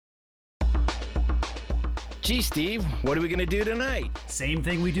Gee, Steve, what are we going to do tonight? Same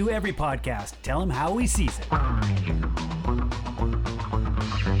thing we do every podcast. Tell him how we sees it.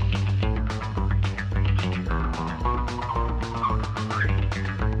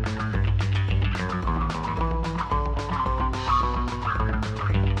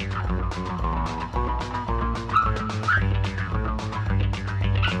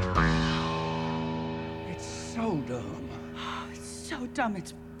 It's so dumb. It's so dumb,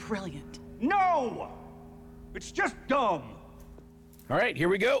 it's brilliant. No! It's just dumb. All right, here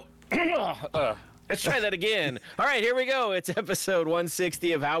we go. Let's try that again. All right, here we go. It's episode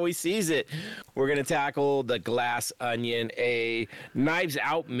 160 of How We Sees It. We're going to tackle The Glass Onion, a Knives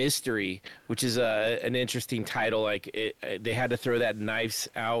Out mystery, which is an interesting title. They had to throw that Knives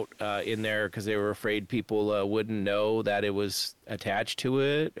Out in there because they were afraid people wouldn't know that it was attached to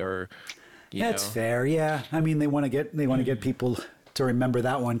it, or That's fair. Yeah, I mean they want to get people to remember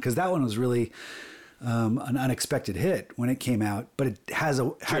that one because that one was really an unexpected hit when it came out, but it has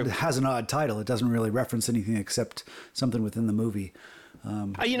an odd title. It doesn't really reference anything except something within the movie.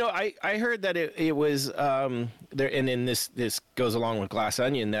 I heard that it was there, and then this goes along with Glass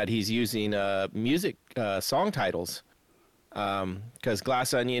Onion, that he's using music song titles, because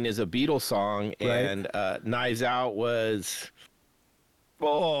Glass Onion is a Beatles song, and Knives Out was.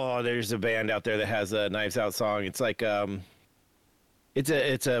 Oh, there's a band out there that has a Knives Out song. It's like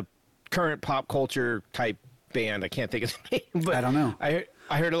it's a current pop culture type band. I can't think of the name, but I don't know. I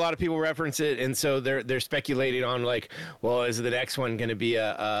heard a lot of people reference it, and so they're speculating on like, well, is the next one going to be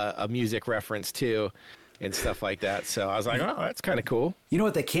a music reference too, and stuff like that. So I was like, oh, that's kind of cool. You know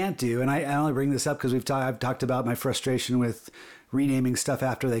what they can't do, and I only bring this up because I've talked about my frustration with renaming stuff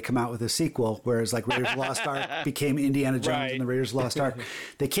after they come out with a sequel, whereas like Raiders of the Lost Ark became Indiana Jones and the Raiders of the Lost Ark.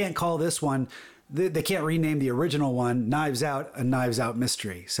 They can't call this one. They can't rename the original one Knives Out a Knives Out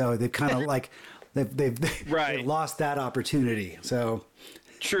mystery. So they kind of like they've lost that opportunity. So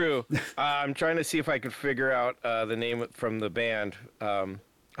true. I'm trying to see if I could figure out the name from the band. Oh,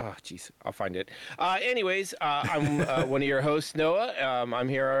 jeez, I'll find it. Anyways, I'm one of your hosts, Noah. I'm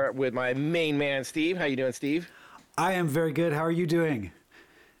here with my main man, Steve. How you doing, Steve? I am very good. How are you doing?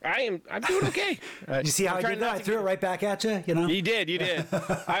 I'm doing okay. Did you see how I did that? I threw it right back at you, you know? You did.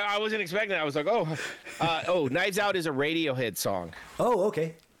 I wasn't expecting that. I was like, Knives Out is a Radiohead song. Oh,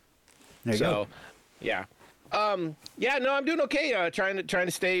 okay. There you go. Yeah. I'm doing okay. Trying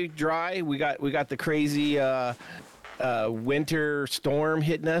to stay dry. We got the crazy winter storm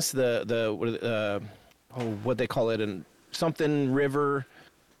hitting us. What they call it, something river,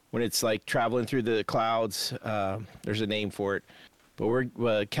 when it's like traveling through the clouds. There's a name for it.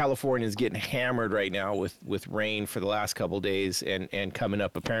 But California's getting hammered right now with rain for the last couple of days, and coming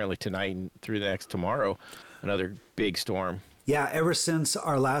up apparently tonight and through the next tomorrow, another big storm. Yeah, ever since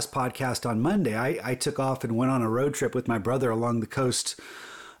our last podcast on Monday, I took off and went on a road trip with my brother along the coast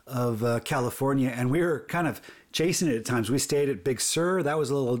of California, and we were kind of chasing it at times. We stayed at Big Sur. That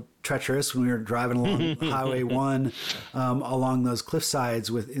was a little treacherous when we were driving along Highway 1 along those cliff sides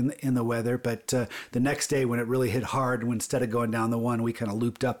in the weather. But the next day when it really hit hard, instead of going down the 1, we kind of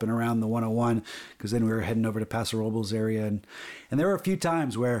looped up and around the 101, because then we were heading over to Paso Robles area. And there were a few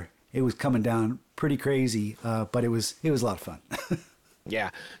times where it was coming down pretty crazy, but it was a lot of fun.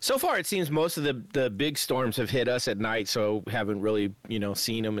 Yeah. So far, it seems most of the big storms have hit us at night, so haven't really,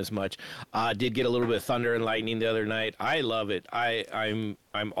 seen them as much. Did get a little bit of thunder and lightning the other night. I love it. I'm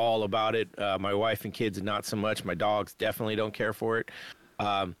all about it. My wife and kids not so much. My dogs definitely don't care for it.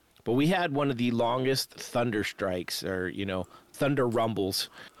 But we had one of the longest thunder strikes, or thunder rumbles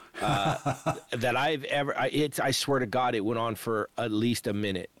that I've ever. I swear to God, it went on for at least a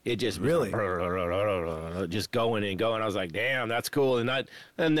minute. It just really just going and going. I was like, damn, that's cool. And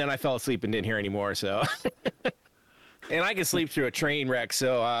then I fell asleep and didn't hear anymore. So, and I can sleep through a train wreck,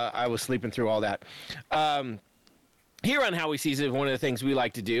 so I was sleeping through all that. Here on How We Sees It, one of the things we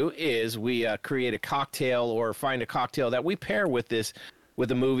like to do is we create a cocktail, or find a cocktail that we pair with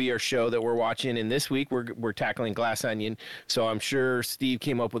a movie or show that we're watching. And this week we're tackling Glass Onion. So I'm sure Steve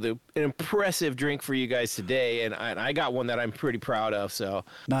came up with an impressive drink for you guys today, and I got one that I'm pretty proud of. So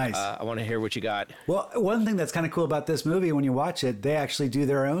nice. I want to hear what you got. Well, one thing that's kind of cool about this movie, when you watch it, they actually do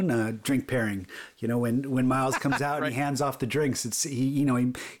their own drink pairing. When Miles comes out right. and he hands off the drinks,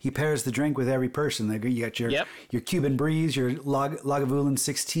 he pairs the drink with every person. You got your Cuban Breeze, your Lagavulin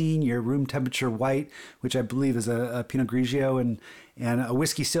 16, your room temperature white, which I believe is a Pinot Grigio, and a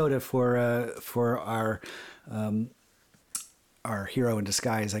whiskey soda for our hero in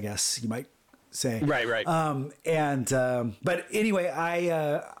disguise, I guess you might say. Right. But anyway,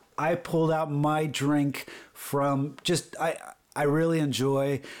 I pulled out my drink from I really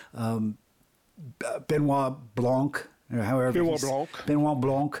enjoy Benoit Blanc, or however Benoit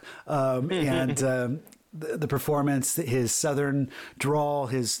Blanc, and the performance, his southern drawl,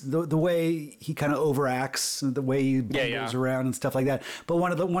 the way he kind of overacts, the way he moves around and stuff like that. But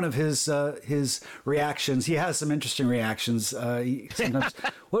one of his reactions, he has some interesting reactions. Sometimes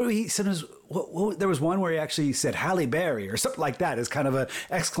there was one where he actually said Halle Berry or something like that, as kind of an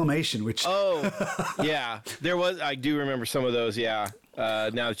exclamation. Which yeah, there was. I do remember some of those. Yeah. Now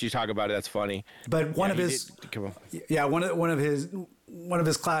that you talk about it, that's funny. But one of his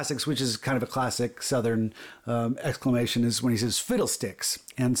classics, which is kind of a classic Southern exclamation, is when he says fiddlesticks.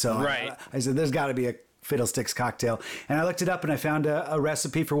 And so I said, there's got to be a fiddlesticks cocktail. And I looked it up and I found a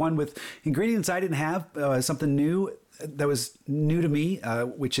recipe for one with ingredients I didn't have, something new that was new to me,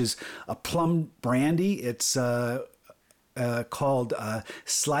 which is a plum brandy. It's called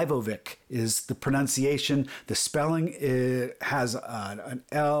Slivovic is the pronunciation. The spelling, it has an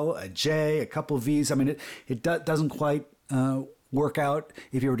L, a J, a couple of V's. I mean, it doesn't quite work out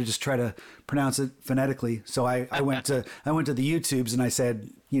if you were to just try to pronounce it phonetically. So I went to the YouTubes and I said,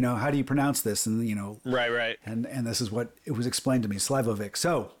 how do you pronounce this? And right. And this is what it was explained to me, Slivovic.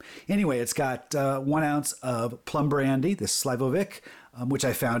 So anyway, it's got 1 ounce of plum brandy, this Slivovic, which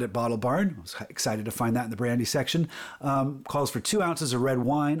I found at Bottle Barn. I was excited to find that in the brandy section. Calls for 2 ounces of red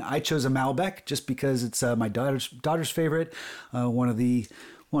wine. I chose a Malbec just because it's my daughter's favorite. One of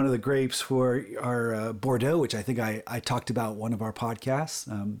the grapes for our Bordeaux, which I think I talked about one of our podcasts.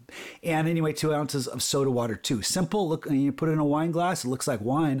 And anyway, 2 ounces of soda water too. Simple. Look, you put it in a wine glass. It looks like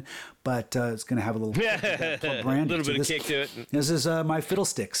wine, but it's going to have a little brandy. A little bit of kick to it. This is my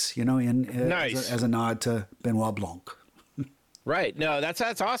fiddlesticks, nice. as a nod to Benoit Blanc. Right. No, that's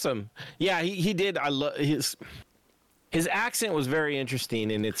awesome. Yeah, he did. I love his accent was very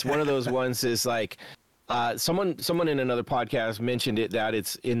interesting, and it's one of those ones is like someone in another podcast mentioned it, that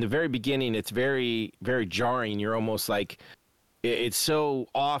it's in the very beginning, it's very, very jarring. You're almost like it's so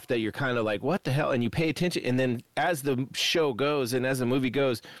off that you're kind of like, what the hell? And you pay attention, and then as the show goes and as the movie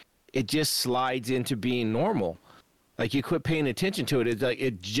goes, it just slides into being normal. Like you quit paying attention to it. It's like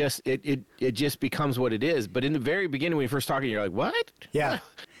it just becomes what it is. But in the very beginning, when you first talking, you're like, "What?" Yeah,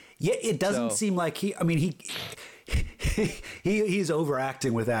 yeah. It doesn't seem like he. I mean, he's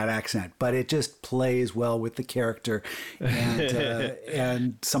overacting with that accent, but it just plays well with the character,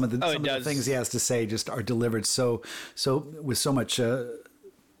 and some of the things he has to say just are delivered so with so much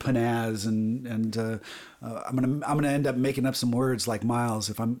panache, and I'm gonna end up making up some words like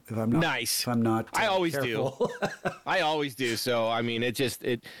Miles if I'm not nice. If I'm not, I always careful. do. I always do. So I mean,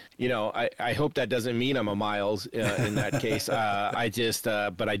 I hope that doesn't mean I'm a Miles in that case.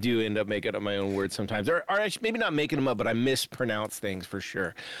 But I do end up making up my own words sometimes, or maybe not making them up, but I mispronounce things for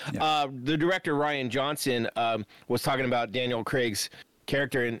sure. Yeah. The director Rian Johnson was talking about Daniel Craig's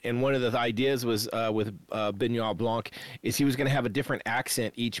character, and one of the ideas was with Benoit Blanc is he was going to have a different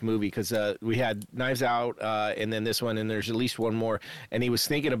accent each movie, because we had Knives Out and then this one, and there's at least one more, and he was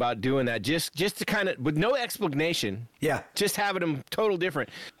thinking about doing that just to kind of, with no explanation, just having them total different.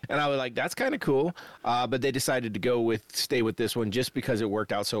 And I was like, that's kind of cool, but they decided to stay with this one just because it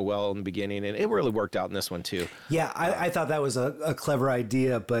worked out so well in the beginning, and it really worked out in this one too. Yeah, I thought that was a clever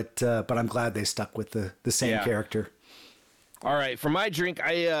idea, but I'm glad they stuck with the same character. All right, for my drink,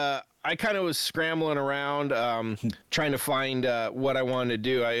 I kind of was scrambling around trying to find what I wanted to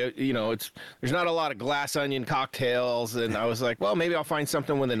do. There's not a lot of glass onion cocktails, and I was like, well, maybe I'll find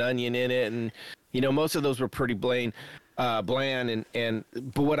something with an onion in it, and most of those were pretty bland. But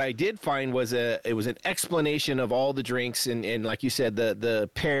what I did find was it was an explanation of all the drinks and like you said,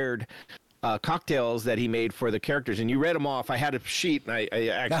 the paired cocktails that he made for the characters, and you read them off. I had a sheet, and I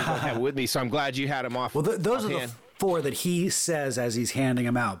actually don't have it with me, so I'm glad you had them off. Well, those are the 4 that he says as he's handing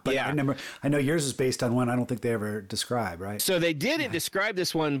them out. But I know yours is based on one I don't think they ever describe, right? So they didn't describe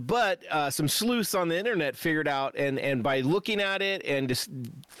this one, but some sleuths on the internet figured out, and by looking at it and just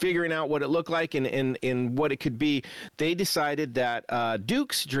figuring out what it looked like and what it could be, they decided that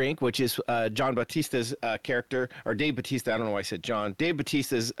Duke's drink, which is John Batista's character, or Dave Batista, I don't know why I said John, Dave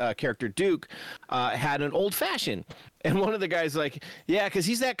Batista's character Duke, had an old fashioned. And one of the guys like, yeah, because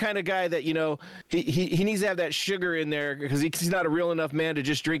he's that kind of guy that, he needs to have that sugar in there because he's not a real enough man to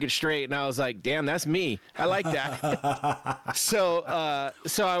just drink it straight. And I was like, damn, that's me. I like that. So I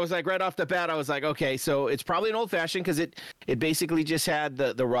was like, right off the bat, I was like, okay, so it's probably an old fashioned because it basically just had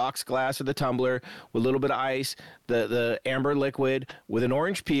the rocks glass or the tumbler with a little bit of ice, the amber liquid with an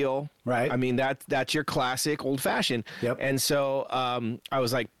orange peel, Right. I mean, that's your classic old fashioned. Yep. And so I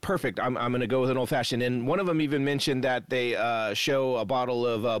was like, perfect. I'm going to go with an old fashioned. And one of them even mentioned that they show a bottle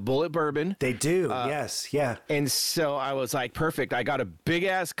of Bullet bourbon. They do. Yes. Yeah. And so I was like, perfect. I got a big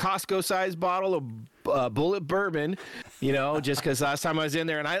ass Costco sized bottle of Bullet bourbon, you know, just because last time I was in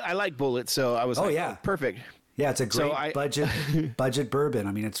there and I like Bullet. So I was like, yeah. perfect. Yeah, it's a great budget bourbon.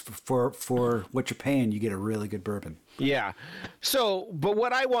 I mean, it's for what you're paying, you get a really good bourbon. Yeah. So, but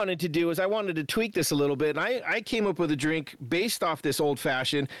what I wanted to do is I wanted to tweak this a little bit. And I came up with a drink based off this old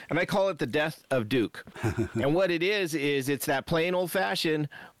fashioned, and I call it the Death of Duke. And what it is it's that plain old fashioned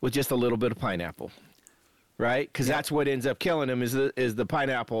with just a little bit of pineapple. Right? Because that's what ends up killing him is the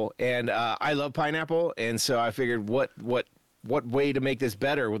pineapple. And I love pineapple. And so I figured what way to make this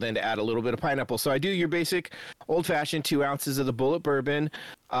better than to add a little bit of pineapple. So I do your basic old-fashioned 2 ounces of the Bullet bourbon,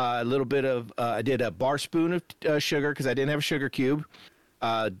 a little bit of, I did a bar spoon of sugar because I didn't have a sugar cube,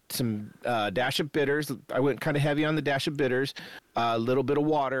 some dash of bitters. I went kind of heavy on the dash of bitters, a little bit of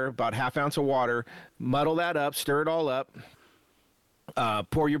water, about ½ ounce of water, muddle that up, stir it all up.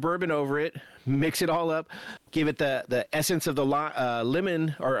 Pour your bourbon over it, mix it all up, give it the essence of the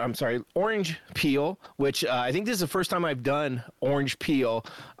orange peel, which I think this is the first time I've done orange peel.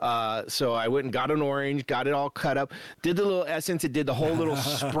 So I went and got an orange, got it all cut up, did the little essence, it did the whole little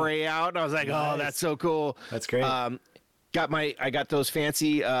spray out. And I was like, nice. Oh, that's so cool. That's great. I got those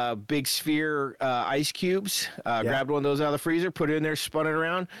fancy big sphere ice cubes. Grabbed one of those out of the freezer, put it in there, spun it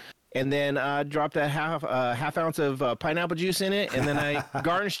around. And then dropped a half ounce of pineapple juice in it, and then I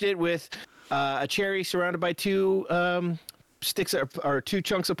garnished it with a cherry surrounded by 2 sticks or 2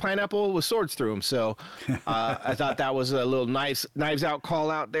 chunks of pineapple with swords through them. So I thought that was a little knives out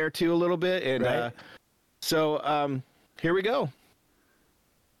call out there too a little bit, and right. So here we go.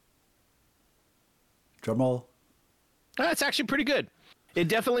 Drum roll. That's actually pretty good. It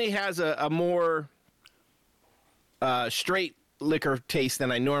definitely has a more straight liquor taste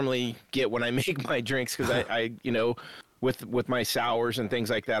than I normally get when I make my drinks, because I you know, with my sours and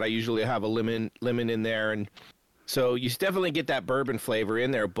things like that, I usually have a lemon in there, and so you definitely get that bourbon flavor in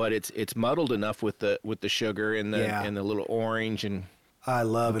there, but it's muddled enough with the sugar and the little orange and I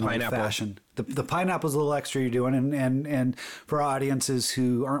love an old fashioned. The pineapple's a little extra you're doing, and for our audiences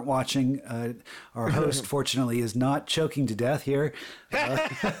who aren't watching, our host fortunately is not choking to death here.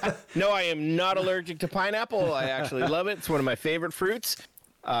 No, I am not allergic to pineapple. I actually love it. It's one of my favorite fruits.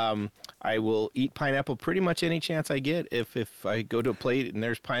 I will eat pineapple pretty much any chance I get. If I go to a plate and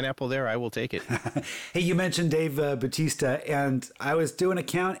there's pineapple there, I will take it. Hey, you mentioned Dave Bautista, and I was doing a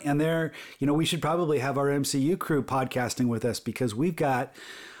count, and there, you know, we should probably have our MCU crew podcasting with us, because we've got,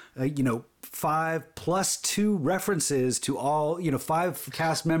 5 plus 2 references to all, 5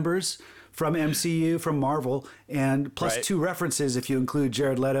 cast members from MCU, from Marvel, and plus right. 2 references if you include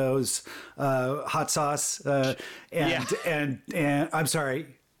Jared Leto's hot sauce, and I'm sorry,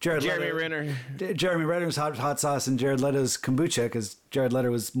 Jeremy Renner's hot sauce, and Jared Leto's kombucha, because Jared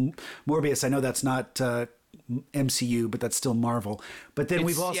Leto was Morbius. I know that's not MCU, but that's still Marvel. But then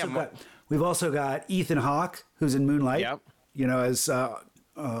we've also got Ethan Hawke, who's in Moonlight. Yep. As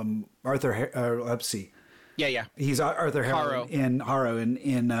Arthur. Let's see. Yeah. He's Arthur Harrow in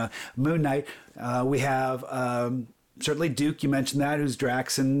Moon Knight. We have certainly Duke. You mentioned that, who's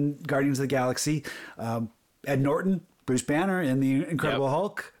Drax in Guardians of the Galaxy. Ed Norton, Bruce Banner in the Incredible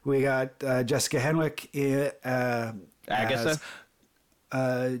Hulk. We got Jessica Henwick Agatha.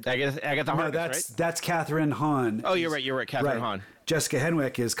 Agatha Harkness, right? That's Catherine Hahn. Oh, you're right. Catherine Hahn. Jessica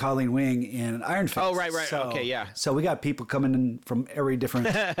Henwick is Colleen Wing in Iron Fist. Oh, right. So, okay, yeah. So we got people coming in from every different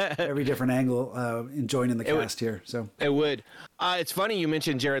angle and joining the cast here. So it would. It's funny you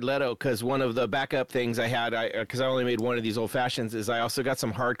mentioned Jared Leto, because one of the backup things I had, because I only made one of these old fashions, is I also got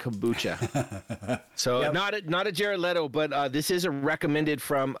some hard kombucha. So yep. not a Jared Leto, but this is a recommended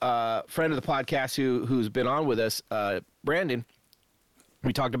from a friend of the podcast who's been on with us, Brandon.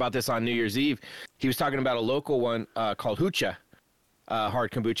 We talked about this on New Year's Eve. He was talking about a local one called Hoocha.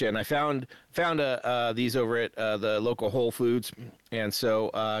 Hard kombucha, and I found these over at the local Whole Foods, and so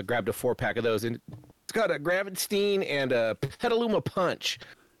grabbed a 4-pack of those, and it's got a Gravenstein and a Petaluma Punch,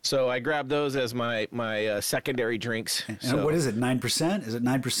 so I grabbed those as my secondary drinks. And what is it, 9%? Is it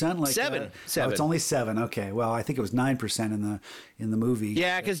 9%? Like 7. Oh, it's only 7. Okay, well, I think it was 9% in the movie.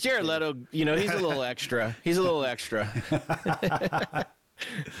 Yeah, because Jared Leto, he's a little extra.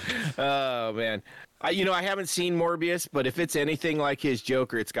 Oh man. I haven't seen Morbius, but if it's anything like his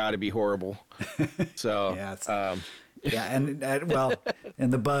Joker, it's got to be horrible. So and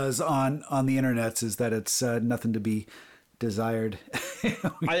the buzz on the internets is that it's nothing to be desired.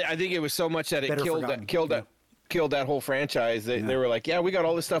 I think it was so much that it killed killed that whole franchise. They were like, yeah, we got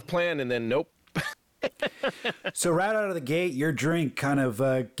all this stuff planned, and then nope. So right out of the gate, your drink kind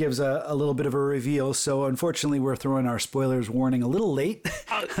of gives a little bit of a reveal. So unfortunately, we're throwing our spoilers warning a little late.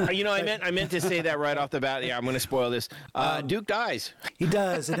 I meant to say that right off the bat. Yeah, I'm going to spoil this. Duke dies. He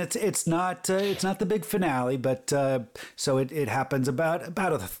does, and it's not the big finale, but so it happens about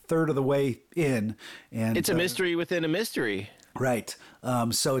a third of the way in, and it's a mystery within a mystery. Right.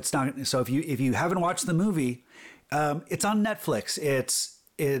 So it's not. So if you haven't watched the movie, it's on Netflix.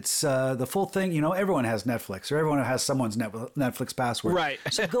 It's the full thing. Everyone has Netflix, or everyone has someone's Netflix password. Right.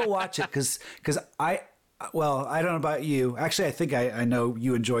 So go watch it because I don't know about you. Actually, I think I know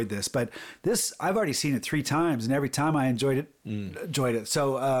you enjoyed this, but I've already seen it 3 times, and every time I enjoyed it.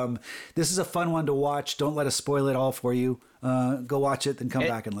 So this is a fun one to watch. Don't let us spoil it all for you. Go watch it, then come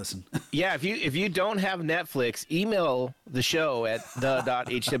back and listen. Yeah, if you don't have Netflix, email the show at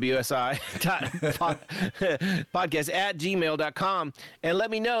the.hwsi podcast@gmail.com and let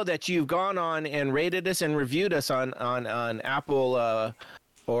me know that you've gone on and rated us and reviewed us on Apple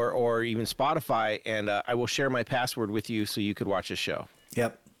or even Spotify, and I will share my password with you so you could watch the show.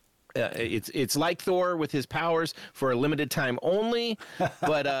 Yep. It's like Thor with his powers for a limited time only,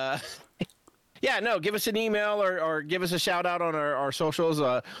 but yeah, no, give us an email or give us a shout out on our socials.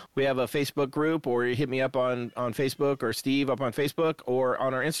 We have a Facebook group, or you hit me up on Facebook, or Steve up on Facebook, or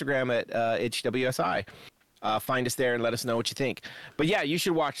on our Instagram at HWSI. Find us there and let us know what you think. But yeah, you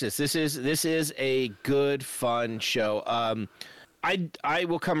should watch this. This is a good, fun show. I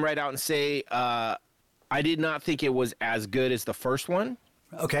will come right out and say I did not think it was as good as the first one.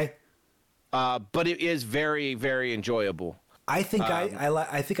 Okay. But it is very, very enjoyable. I think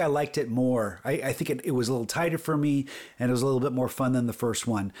I think I liked it more. I think it was a little tighter for me, and it was a little bit more fun than the first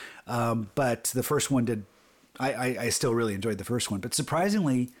one. But the first one did. I still really enjoyed the first one, but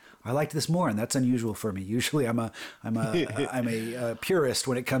surprisingly, I liked this more, and that's unusual for me. Usually, I'm a purist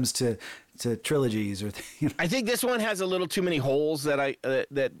when it comes to trilogies or. I think this one has a little too many holes that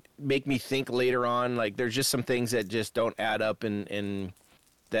that make me think later on. Like there's just some things that just don't add up and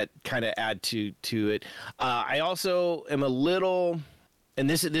that kind of add to it. I also am a little, and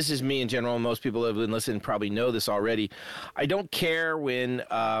this is me in general. Most people who have been listening probably know this already. I don't care when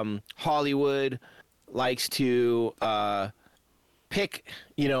Hollywood likes to pick,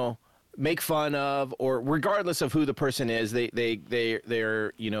 make fun of, or regardless of who the person is,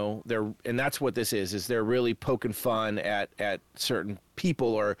 they're and that's what this is they're really poking fun at certain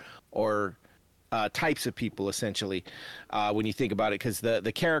people or types of people, essentially, when you think about it, because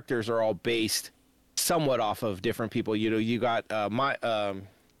the characters are all based somewhat off of different people. You got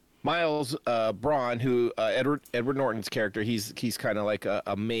Miles Braun, who Edward Norton's character. He's kind of like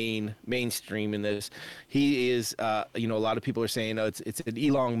a mainstream in this. He is, a lot of people are saying it's an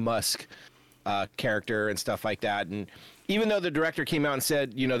Elon Musk character and stuff like that. And even though the director came out and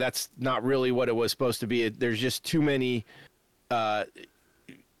said, that's not really what it was supposed to be, there's just too many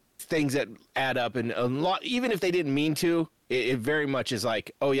things that add up, and a lot, even if they didn't mean to, it very much is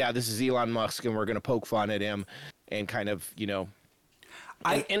like, oh yeah, this is Elon Musk and we're going to poke fun at him and kind of,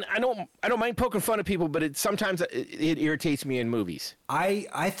 I don't mind poking fun at people, but sometimes it irritates me in movies.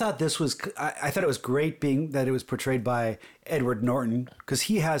 I thought this was, I thought it was great being that it was portrayed by Edward Norton, because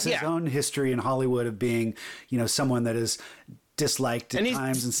he has his own history in Hollywood of being, someone that is disliked at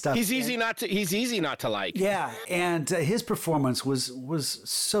times and stuff. He's easy not to like. Yeah, and his performance was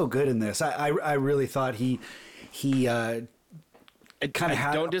so good in this. I really thought he kind of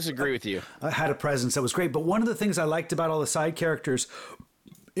had. Don't disagree with you. Had a presence that was great. But one of the things I liked about all the side characters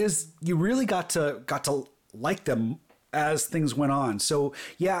is you really got to like them as things went on. So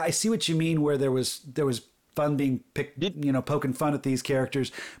yeah, I see what you mean. Where there was fun being picked, poking fun at these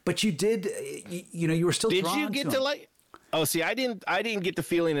characters, but you did, you were still. Did you get to like? Oh, see, I didn't get the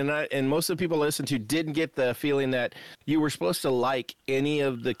feeling, and most of the people I listened to didn't get the feeling that you were supposed to like any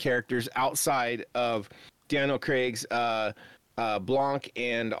of the characters outside of Daniel Craig's Blanc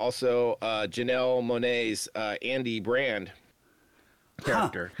and also Janelle Monáe's Andy Brand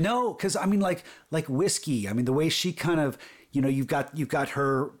character. Huh. No, because I mean, like Whiskey. I mean, the way she kind of. You've got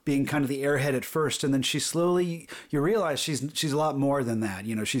her being kind of the airhead at first, and then she slowly, you realize she's a lot more than that.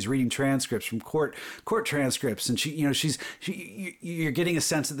 She's reading transcripts from court transcripts, and you're getting a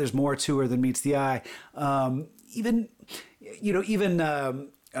sense that there's more to her than meets the eye. Even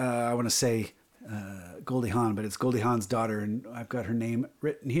I want to say Goldie Hawn, but it's Goldie Hawn's daughter, and I've got her name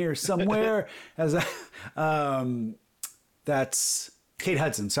written here somewhere as that's Kate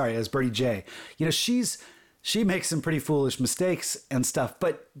Hudson. Sorry, as Birdie J. She makes some pretty foolish mistakes and stuff,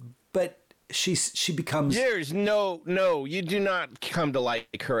 but she becomes. There's no, you do not come to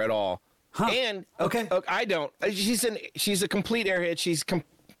like her at all. And Okay. I don't. She's a complete airhead.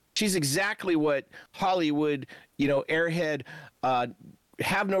 She's exactly what Hollywood, airhead,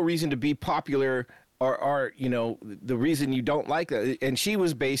 have no reason to be popular or the reason you don't like that. And she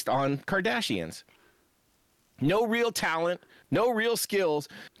was based on Kardashians. No real talent, no real skills,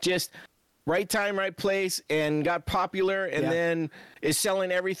 just right time, right place, and got popular, and then is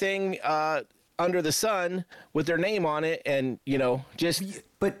selling everything under the sun with their name on it, and just.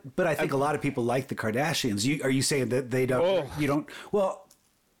 But I think a lot of people like the Kardashians. Are you saying that they don't? Oh. You don't? Well,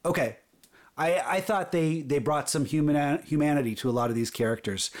 okay. I thought they brought some humanity to a lot of these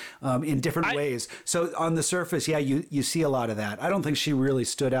characters in different ways. So on the surface, you see a lot of that. I don't think she really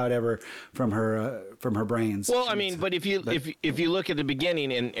stood out ever from her brains. Well, I mean, but if you look at the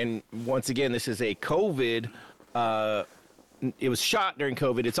beginning, and once again, this is a COVID. It was shot during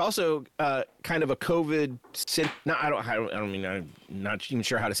COVID. It's also kind of a COVID. No, I don't mean. I'm not even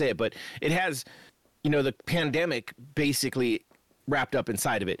sure how to say it, but it has, the pandemic basically wrapped up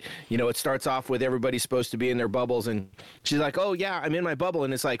inside of it. It starts off with everybody supposed to be in their bubbles, and she's like, "Oh yeah, I'm in my bubble,"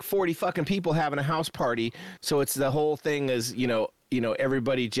 and it's like 40 fucking people having a house party. So it's the whole thing is,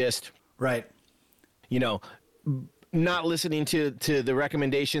 everybody just right. Not listening to the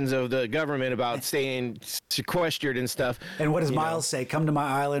recommendations of the government about staying sequestered and stuff. And what does Miles say? Come to my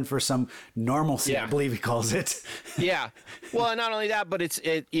island for some normalcy, I believe he calls it. Yeah. Well, and not only that, but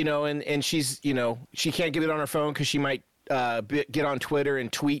and she's, she can't get it on her phone because she might get on Twitter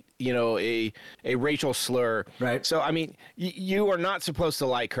and tweet, a racial slur. Right. So, I mean, you are not supposed to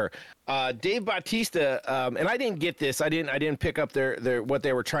like her. Dave Bautista, and I didn't get this. I didn't pick up their what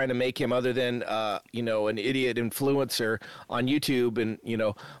they were trying to make him other than, an idiot influencer on YouTube. And,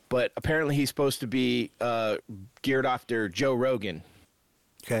 but apparently he's supposed to be geared after Joe Rogan.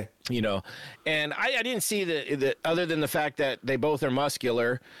 Okay. And I didn't see the other than the fact that they both are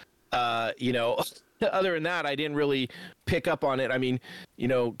muscular, other than that, I didn't really pick up on it. I mean,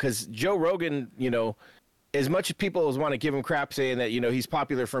 because Joe Rogan, as much as people want to give him crap saying that, he's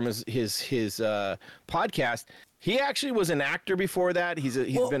popular from his podcast, he actually was an actor before that. He's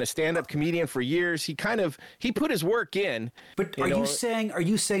been a stand-up comedian for years. He put his work in. But are you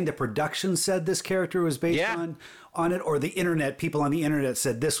saying the production said this character was based on it, or the internet, people on the internet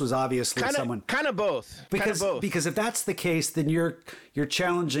said this was obviously someone? Kind of both. Because if that's the case, then you're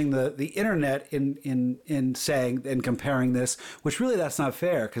challenging the internet in saying and comparing this, which really that's not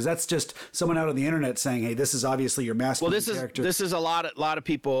fair, because that's just someone out on the internet saying, hey, this is obviously your masculine character. This is a lot of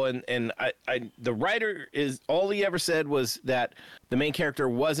people, and I the writer is all he ever said was that the main character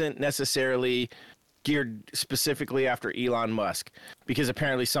wasn't necessarily geared specifically after Elon Musk, because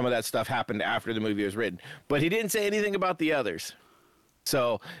apparently some of that stuff happened after the movie was written, but he didn't say anything about the others.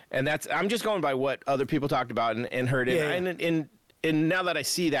 So, and I'm just going by what other people talked about and heard it. Yeah. And now that I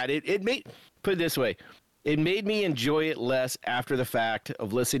see that, it made, put it this way, it made me enjoy it less after the fact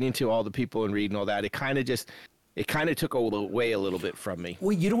of listening to all the people and reading all that. It kind of took away a little bit from me.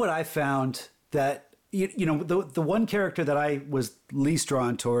 Well, you know what I found, that the one character that I was least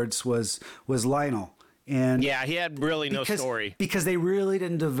drawn towards was Lionel. And yeah, he had really no story, because they really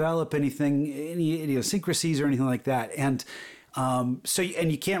didn't develop any idiosyncrasies or anything like that. And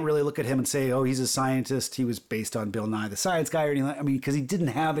you can't really look at him and say, oh, he's a scientist. He was based on Bill Nye the Science Guy or anything. Because he didn't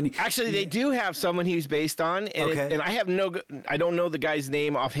have any. Actually, they do have someone he was based on, and and I don't know the guy's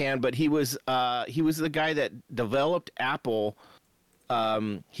name offhand, but he was the guy that developed Apple.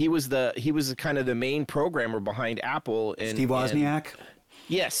 He was kind of the main programmer behind Apple. And Steve Wozniak.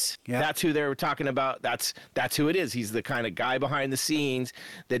 Yes, that's who they were talking about. That's who it is. He's the kind of guy behind the scenes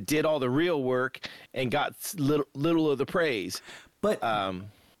that did all the real work and got little of the praise. But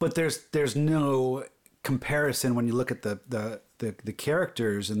there's no comparison when you look at the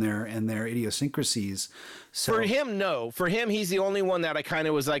characters and their idiosyncrasies. So for him, no. For him, he's the only one that I kind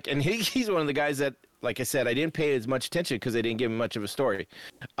of was like, and he's one of the guys that, like I said, I didn't pay as much attention because they didn't give him much of a story.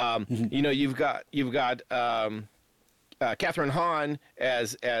 You've got Catherine Hahn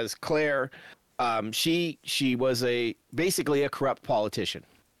as Claire. She was basically a corrupt politician.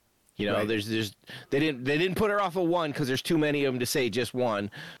 Right. They didn't put her off of one because there's too many of them to say just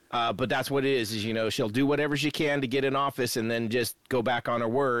one. But that's what it is she'll do whatever she can to get in office and then just go back on her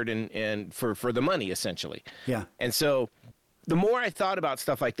word and for the money, essentially. Yeah. And so the more I thought about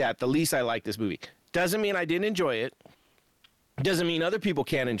stuff like that, the least I liked this movie. Doesn't mean I didn't enjoy it. Doesn't mean other people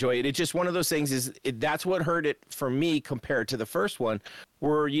can't enjoy it. It's just one of those things that's what hurt it for me compared to the first one,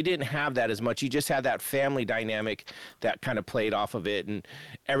 where you didn't have that as much. You just had that family dynamic that kind of played off of it, and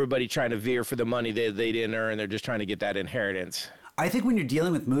everybody trying to veer for the money they didn't earn. They're just trying to get that inheritance. I think when you're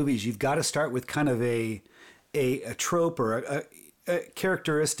dealing with movies, you've got to start with kind of a trope or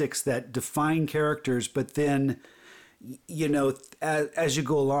characteristics that define characters, but then, you know, as you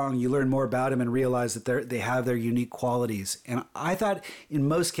go along, you learn more about them and realize that they have their unique qualities. And I thought in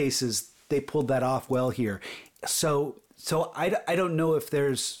most cases they pulled that off well here. So I don't know if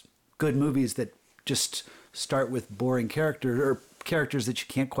there's good movies that just start with boring characters or characters that you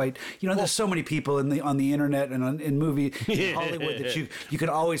can't quite, you know, there's so many people on the internet and in movie in Hollywood that you could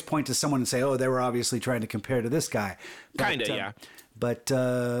always point to someone and say, oh, they were obviously trying to compare to this guy. Kind of, yeah. But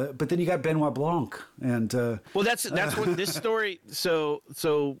then you got Benoit Blanc, and well, that's what this story. So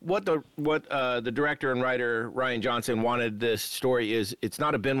what the director and writer Rian Johnson wanted this story is, it's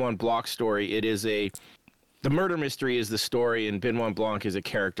not a Benoit Blanc story. It is the murder mystery is the story, and Benoit Blanc is a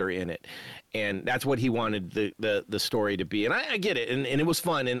character in it, and that's what he wanted the story to be. And I get it, and it was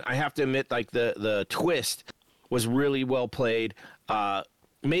fun. And I have to admit, like the twist was really well played.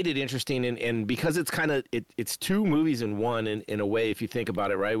 Made it interesting, and because it's kind of it's two movies in one in a way, if you think about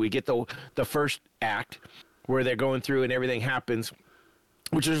it, right? We get the first act where they're going through and everything happens,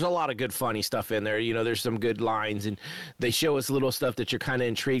 which there's a lot of good funny stuff in there. You know, there's some good lines, and they show us little stuff that you're kind of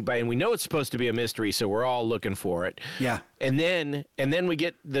intrigued by, and we know it's supposed to be a mystery, so we're all looking for it. Yeah. And then we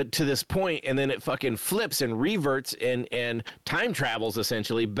get to this point, and then it fucking flips and reverts and time travels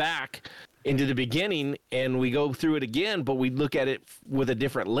essentially back into the beginning, and we go through it again, but we look at it with a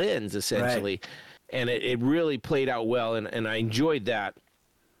different lens essentially. Right. And it really played out well, and I enjoyed that.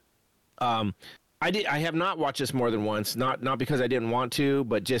 I have not watched this more than once, not because I didn't want to,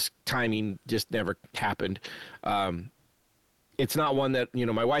 but just timing just never happened. It's not one that, you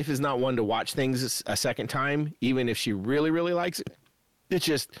know, my wife is not one to watch things a second time, even if she really, really likes it. It's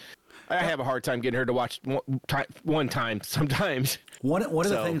just, I have a hard time getting her to watch one time sometimes. One of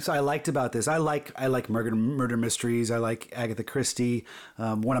the things I liked about this, I like murder mysteries. I like Agatha Christie.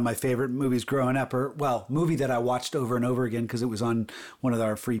 One of my favorite movies growing up, movie that I watched over and over again because it was on one of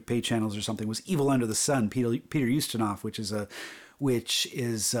our free pay channels or something, was Evil Under the Sun, Peter Ustinov, which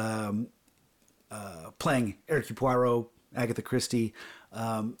is playing Hercule Poirot, Agatha Christie.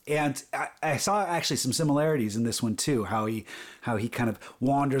 And I saw actually some similarities in this one too, how he kind of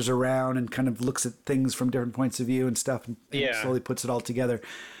wanders around and kind of looks at things from different points of view and stuff, and slowly puts it all together.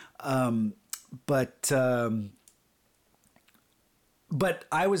 But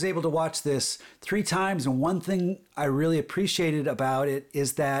I was able to watch this 3 times, and one thing I really appreciated about it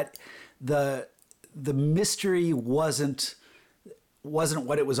is that the mystery wasn't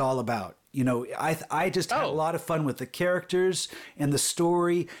what it was all about. You know, I just had a lot of fun with the characters and the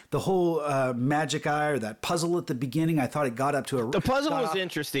story, the whole magic eye or that puzzle at the beginning. I thought it got up to the puzzle was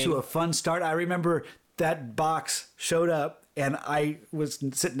interesting, to a fun start. I remember that box showed up, and I was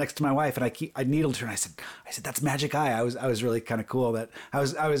sitting next to my wife, and I needled her, and I said that's magic eye. I was really kind of cool that I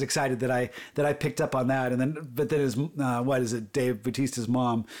was excited that I picked up on that, and then his what is it, Dave Bautista's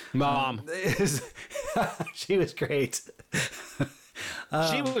mom she was great.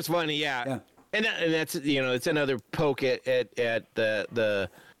 She was funny, yeah. And that's, you know, it's another poke at the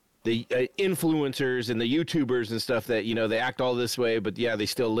influencers and the YouTubers and stuff that, you know, they act all this way, but yeah, they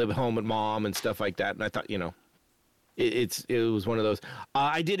still live home at mom and stuff like that. And I thought, you know, it was one of those.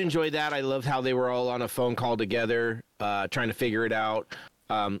 I did enjoy that. I loved how they were all on a phone call together, trying to figure it out.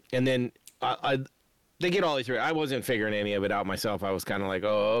 And then they get all the way through it. I wasn't figuring any of it out myself. I was kind of like,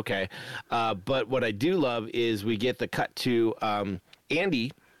 oh, okay. But what I do love is we get the cut to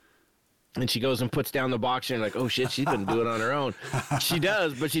Andy, and she goes and puts down the box, and you're like, oh shit, she's been doing it on her own. She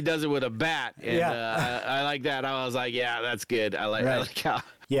does, but she does it with a bat. And I like that. I was like, yeah, that's good. I like how.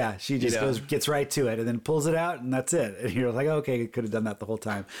 Yeah, she just gets right to it and then pulls it out, and that's it. And you're like, okay, could have done that the whole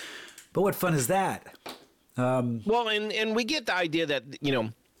time. But what fun is that? Well, and we get the idea that, you know,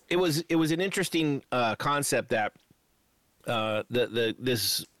 it was an interesting concept that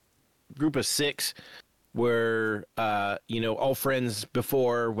this group of 6 were you know, all friends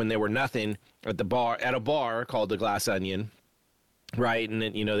before when they were nothing at a bar called the Glass Onion, right? And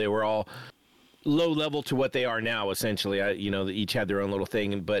then, you know, they were all low level to what they are now, essentially. You know, they each had their own little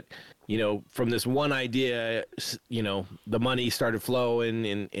thing, but, you know, from this one idea, you know, the money started flowing,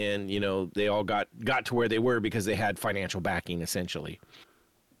 and you know, they all got to where they were because they had financial backing, essentially.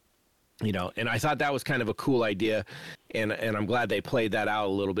 You know, and I thought that was kind of a cool idea, and I'm glad they played that out a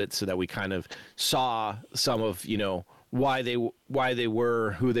little bit so that we kind of saw some of, you know, why they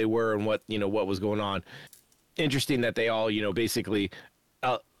were who they were and what, you know, what was going on. Interesting that they all, you know, basically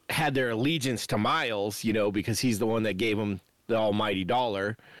had their allegiance to Miles, you know, because he's the one that gave them the almighty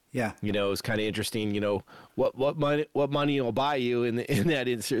dollar. Yeah. You know, it's kind of interesting, you know, what money will buy you in that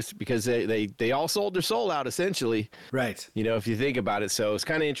instance, because they all sold their soul out, essentially. Right. You know, if you think about it. So it's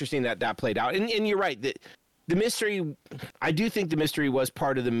kind of interesting that played out. And you're right, that the mystery, I do think the mystery was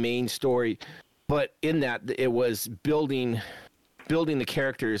part of the main story, but in that it was building the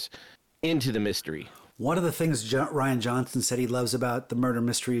characters into the mystery. One of the things Ryan Johnson said he loves about the murder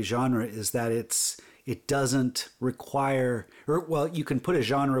mystery genre is that it doesn't require, or well, you can put a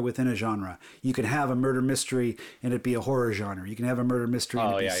genre within a genre. You can have a murder mystery and it be a horror genre. You can have a murder mystery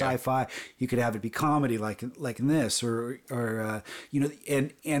and it be sci-fi. You could have it be comedy like in this, or you know,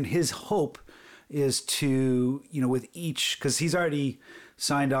 and his hope is to, you know, with each, because he's already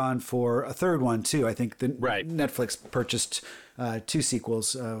signed on for a third one too. I think Netflix purchased 2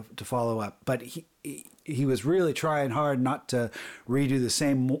 sequels to follow up, but he was really trying hard not to redo the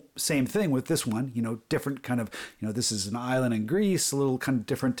same thing with this one. You know, different kind of, you know, this is an island in Greece, a little kind of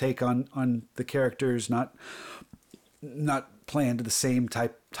different take on the characters, not playing to the same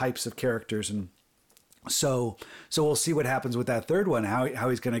types of characters. And so we'll see what happens with that third one, how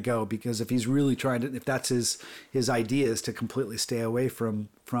he's going to go, because if he's really trying to, if that's his idea is to completely stay away from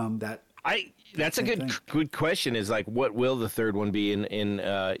that. That's a good question, is like, what will the third one be? In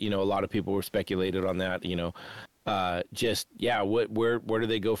you know, a lot of people were speculated on that, you know, where do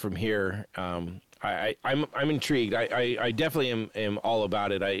they go from here? I'm intrigued. I definitely am all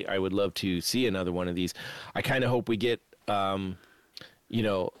about it. I would love to see another one of these. I kind of hope we get, you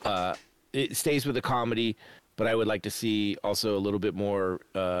know, it stays with the comedy, but I would like to see also a little bit more,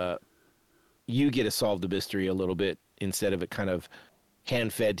 you get to solve the mystery a little bit instead of it kind of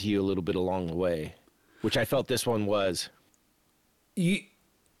hand fed to you a little bit along the way, which I felt this one was.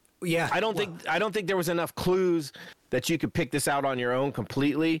 Yeah. I don't think there was enough clues that you could pick this out on your own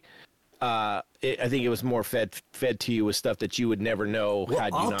completely. I think it was more fed to you with stuff that you would never know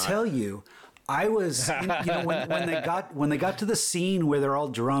had you not. I'll tell you, I was, you know, when they got to the scene where they're all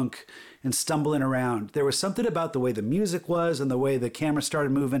drunk and stumbling around, there was something about the way the music was and the way the camera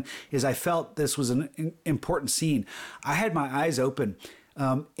started moving, is I felt this was an important scene. I had my eyes open,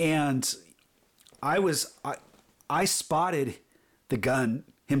 and I spotted the gun,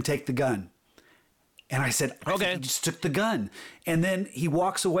 him take the gun. And I said, okay, he just took the gun. And then he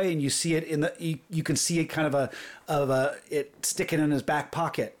walks away, and you see it you can see it kind of it sticking in his back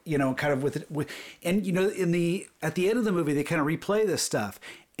pocket, you know, kind of and you know, at the end of the movie, they kind of replay this stuff.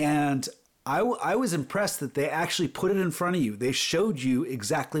 And I was impressed that they actually put it in front of you. They showed you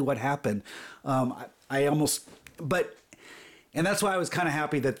exactly what happened. And that's why I was kind of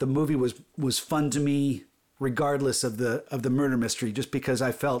happy that the movie was fun to me, regardless of the murder mystery, just because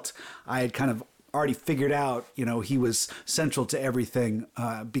I felt I had kind of already figured out, you know, he was central to everything,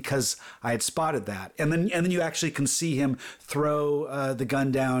 because I had spotted that. And then you actually can see him throw the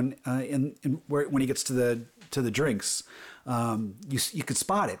gun down when he gets to the drinks. You could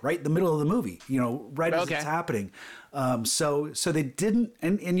spot it right in the middle of the movie, you know, right as it's happening. So they didn't,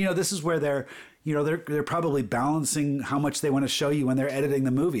 and you know, this is where they're probably balancing how much they want to show you when they're editing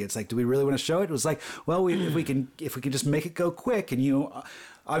the movie. It's like, do we really want to show it? It was like, well, if we can just make it go quick. And you,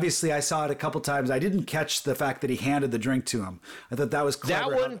 obviously I saw it a couple times. I didn't catch the fact that he handed the drink to him. I thought that was clever.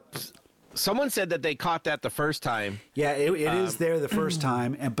 That one, someone said that they caught that the first time. Yeah, it is there the first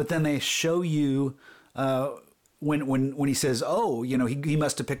time, but then they show you when he says, "Oh, you know, he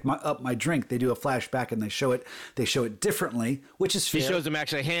must have picked up my drink." They do a flashback and they show it differently, which is fair. He shows him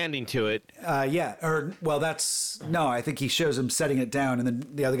actually handing to it. Yeah, I think he shows him setting it down and then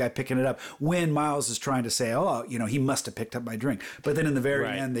the other guy picking it up when Miles is trying to say, "Oh, you know, he must have picked up my drink." But then in the very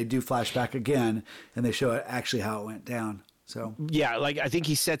end, they do flashback again and they show it actually how it went down. So yeah, like I think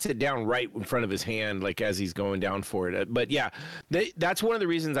he sets it down right in front of his hand, like as he's going down for it. But yeah, that's one of the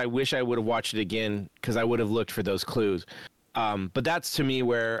reasons I wish I would have watched it again, because I would have looked for those clues. But that's to me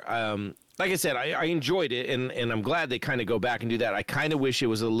where, like I said, I enjoyed it, and I'm glad they kind of go back and do that. I kind of wish it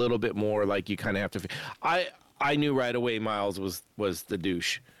was a little bit more like you kind of have to. I knew right away Miles was the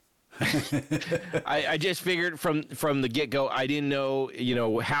douche. I just figured from the get-go. I didn't know, you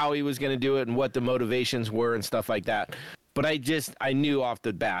know, how he was going to do it and what the motivations were and stuff like that. But I knew off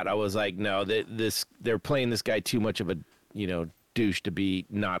the bat. I was like, no, they're playing this guy too much of a, you know, douche to be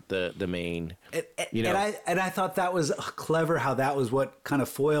not the main. You know, and I thought that was clever how that was what kind of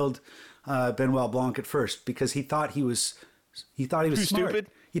foiled Benoit Blanc at first, because he thought he was smart. Stupid.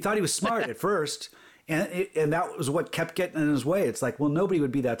 He thought he was smart at first. And that was what kept getting in his way. It's like, well, nobody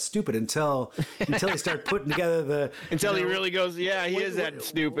would be that stupid until they start putting together until he really goes, yeah, he is that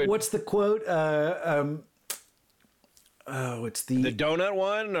stupid. What's the quote? It's the donut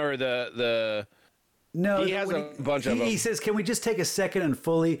one or the. No, he has a bunch of them. He says, "Can we just take a second and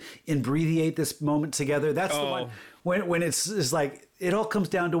fully imbreviate this moment together?" That's the one when it's like it all comes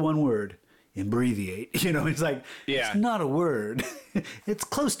down to one word: abbreviate. You know, it's like, Yeah. it's not a word. It's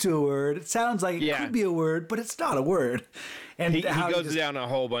close to a word. It sounds like it Yeah. could be a word, but it's not a word. And He how goes just- down a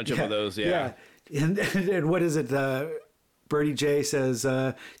whole bunch of those. Yeah. And what is it? Bertie J says,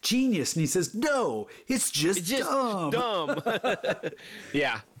 genius. And he says, no, it's just dumb.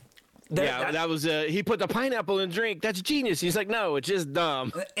 Yeah. That was he put the pineapple in the drink. That's genius. He's like, no, it's just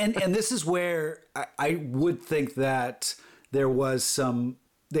dumb. And this is where I would think that there was some.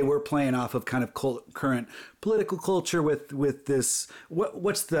 They were playing off of kind of current political culture with this.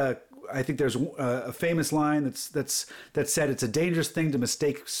 What's the? I think there's a famous line that said it's a dangerous thing to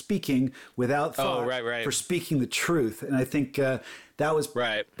mistake speaking without thought right. for speaking the truth. And I think that was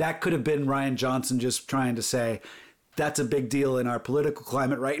Right. That could have been Ryan Johnson just trying to say that's a big deal in our political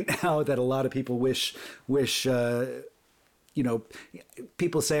climate right now that a lot of people wish you know,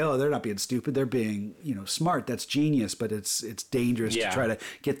 people say, oh, they're not being stupid. They're being, you know, smart. That's genius. But it's dangerous to try to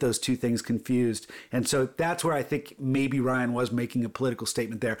get those two things confused. And so that's where I think maybe Ryan was making a political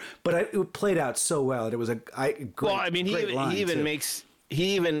statement there. But it played out so well. It was a great, Well, I mean,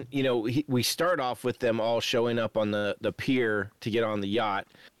 we start off with them all showing up on the pier to get on the yacht.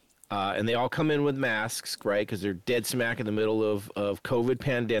 And they all come in with masks, right? Because they're dead smack in the middle of COVID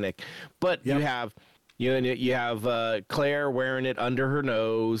pandemic. But you have Claire wearing it under her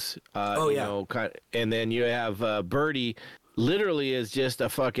nose. You know, and then you have Bertie literally is just a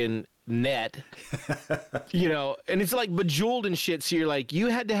fucking net. You know, and it's like bejeweled and shit. So you're like, you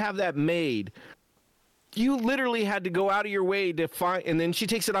had to have that made. You literally had to go out of your way to find, and then she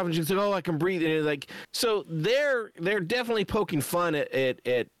takes it off and she's like, "Oh, I can breathe." And it's like, so they're definitely poking fun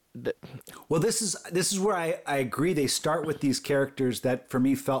at Well, this is where I agree. They start with these characters that for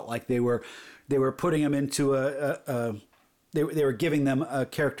me felt like they were putting them into they were giving them a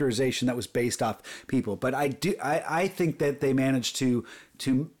characterization that was based off people. But I think that they managed to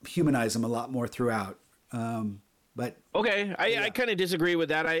humanize them a lot more throughout. But okay, I kind of disagree with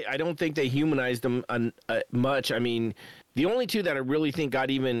that. I don't think they humanized them much. I mean, the only two that I really think got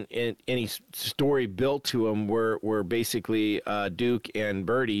even any story built to them were basically Duke and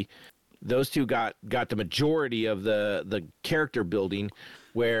Bertie. Those two got the majority of the character building,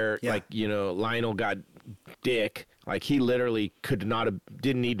 where like, you know, Lionel got dick. Like, he literally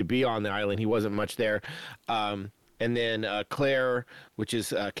didn't need to be on the island. He wasn't much there. And then Claire, which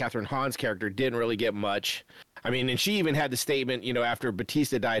is Catherine Hahn's character, didn't really get much. I mean, and she even had the statement, you know, after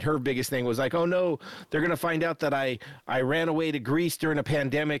Batista died, her biggest thing was like, oh no, they're going to find out that I ran away to Greece during a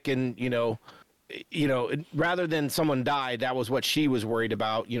pandemic. And, you know, rather than someone died, that was what she was worried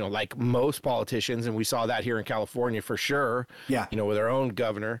about, you know, like most politicians. And we saw that here in California for sure. Yeah. You know, with our own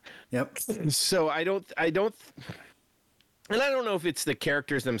governor. Yep. So I don't, and I don't know if it's the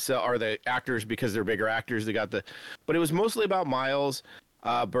characters themselves or the actors, because they're bigger actors. But it was mostly about Miles.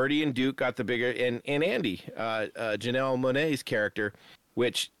 Bertie and Duke got the bigger, and Andy, Janelle Monáe's character,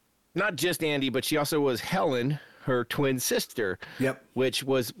 which not just Andy, but she also was Helen, her twin sister. Yep. Which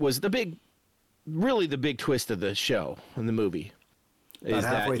was really the big twist of the show in the movie. About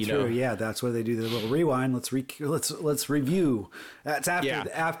halfway through, that's where they do the little rewind. Let's review. That's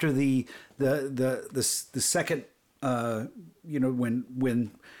after the second. You know,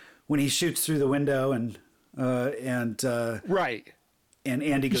 when he shoots through the window and right. And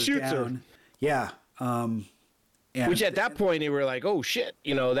Andy goes shoots down. Her. Yeah. Which at that point they were like, oh shit,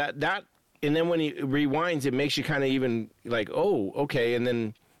 you know, that, and then when he rewinds, it makes you kind of even like, oh, okay. And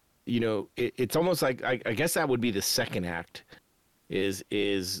then, you know, it's almost like, I guess that would be the second act is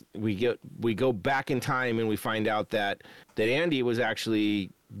we go back in time and we find out that Andy was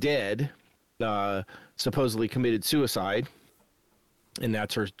actually dead, supposedly committed suicide. And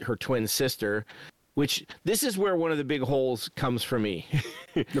that's her twin sister. Which, this is where one of the big holes comes for me.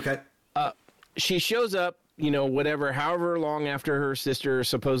 Okay. She shows up, you know, however long after her sister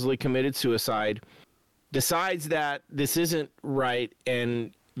supposedly committed suicide, decides that this isn't right,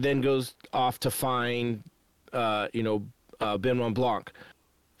 and then goes off to find, Benoit Blanc.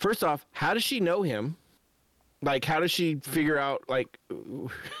 First off, how does she know him? Like, how does she figure out, like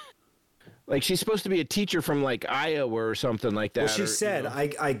she's supposed to be a teacher from like Iowa or something like that. Well, she said,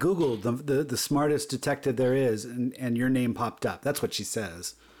 I Googled the smartest detective there is, and your name popped up. That's what she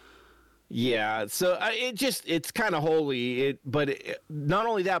says. Yeah. So it's kind of holy. Not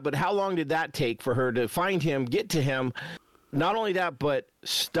only that, but how long did that take for her to find him, get to him? Not only that, but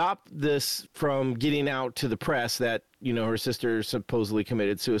stop this from getting out to the press that, you know, her sister supposedly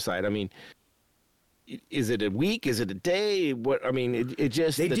committed suicide. I mean, is it a week? Is it a day? What, I mean, it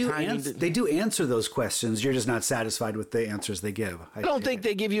just, they do answer those questions. You're just not satisfied with the answers they give. I don't think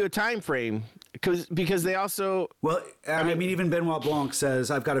they give you a time frame because they also, I mean, even Benoit Blanc says,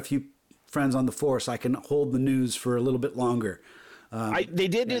 I've got a few friends on the force. I can hold the news for a little bit longer. They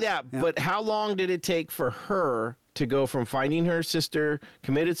did do that, but how long did it take for her to go from finding her sister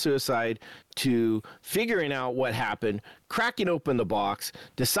committed suicide to figuring out what happened, cracking open the box,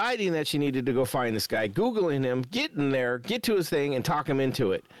 deciding that she needed to go find this guy, Googling him, getting there, get to his thing, and talk him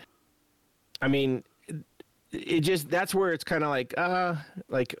into it? I mean, it just, that's where it's kind of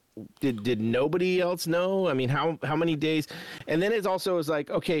like, did nobody else know? I mean, how many days? And then it also is like,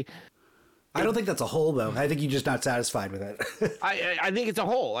 okay, I don't think that's a hole, though. I think you're just not satisfied with it. I think it's a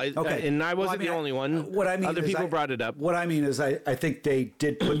hole. Okay. And I wasn't the only one. What I mean Other people brought it up. What I mean is I think they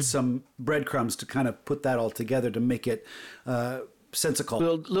did put some breadcrumbs to kind of put that all together to make it sensical.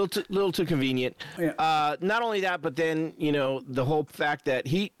 Little too convenient. Yeah. Not only that, but then, you know, the whole fact that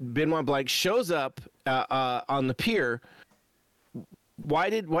Benoit Blanc shows up on the pier. Why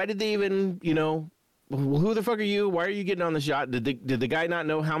did they even, you know, who the fuck are you? Why are you getting on the shot? Did the guy not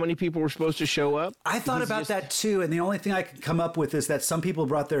know how many people were supposed to show up? I thought about that too, and the only thing I could come up with is that some people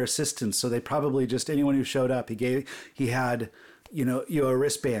brought their assistants, so they probably just anyone who showed up. He had, you know, a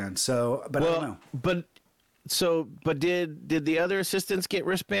wristband. So, but I don't know. But did the other assistants get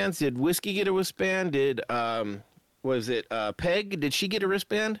wristbands? Did Whiskey get a wristband? Did was it Peg? Did she get a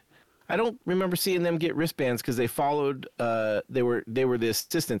wristband? I don't remember seeing them get wristbands because they followed. They were the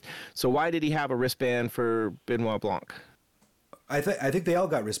assistants. So why did he have a wristband for Benoit Blanc? I think they all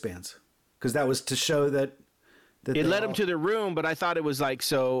got wristbands because that was to show that it led them to their room. But I thought it was like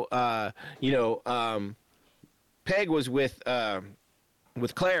so. Peg was with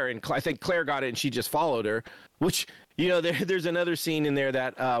Claire, and I think Claire got it, and she just followed her. Which, you know, there's another scene in there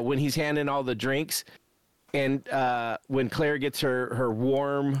that when he's handing all the drinks. And when Claire gets her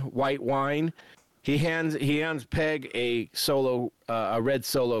warm white wine, he hands Peg a red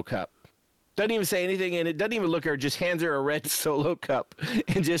Solo cup. Doesn't even say anything in it. Doesn't even look at her. Just hands her a red Solo cup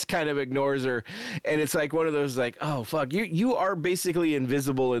and just kind of ignores her. And it's like one of those like, oh fuck, you are basically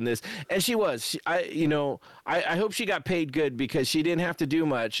invisible in this. And she was. I hope she got paid good because she didn't have to do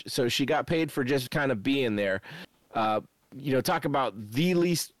much. So she got paid for just kind of being there. Talk about the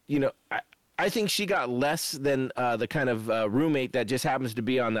least. I think she got less than the kind of roommate that just happens to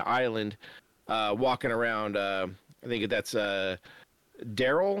be on the island walking around. I think that's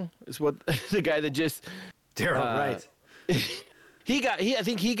Daryl is what the guy that just Daryl, right? I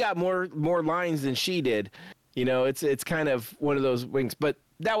think he got more lines than she did. You know, it's kind of one of those wings. But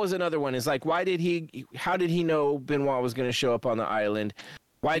that was another one. Is like, how did he know Benoit was going to show up on the island?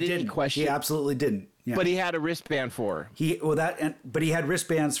 Why didn't he question? He absolutely didn't. Yeah. But he had a wristband for her. But he had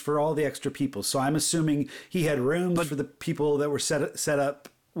wristbands for all the extra people. So I'm assuming he had rooms for the people that were set up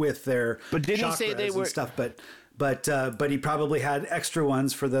with their. But did he say they were stuff? But he probably had extra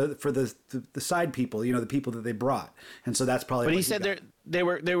ones for the side people. You know, the people that they brought, and so that's probably. But he said they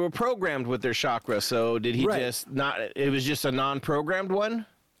were programmed with their chakra. So did he just not? It was just a non-programmed one.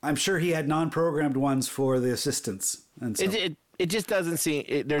 I'm sure he had non-programmed ones for the assistants, and so. It just doesn't seem.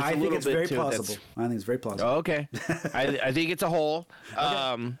 I think it's very plausible. I think it's very plausible. Oh, okay, I think it's a hole.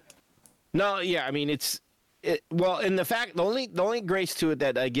 Okay. No, yeah, I mean and the fact, the only grace to it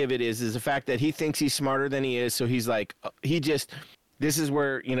that I give it is the fact that he thinks he's smarter than he is. So he's like, this is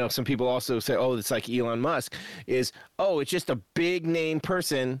where, you know, some people also say, oh, it's like Elon Musk it's just a big name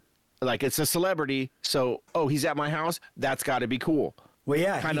person, like it's a celebrity. So he's at my house. That's got to be cool. Well,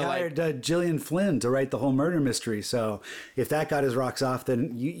 yeah, he hired Gillian Flynn to write the whole murder mystery. So if that got his rocks off,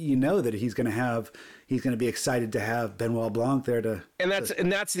 then you know that he's going to be excited to have Benoit Blanc there to. And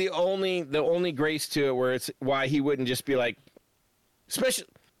that's the only grace to it, where it's why he wouldn't just be like,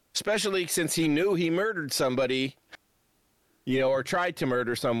 especially since he knew he murdered somebody, you know, or tried to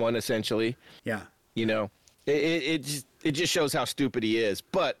murder someone essentially. Yeah. You know, it just shows how stupid he is.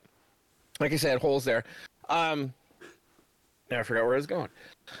 But like I said, holes there. I forgot where I was going.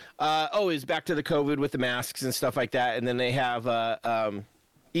 It's back to the COVID with the masks and stuff like that. And then they have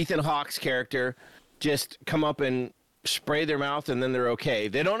Ethan Hawke's character just come up and spray their mouth, and then they're okay.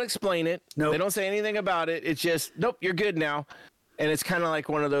 They don't explain it. Nope. They don't say anything about it. It's just, nope, you're good now. And it's kind of like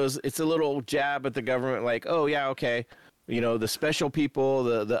one of those, it's a little jab at the government, like, oh, yeah, okay. You know, the special people,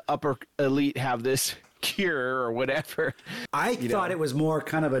 the upper elite have this cure or whatever. I thought it was more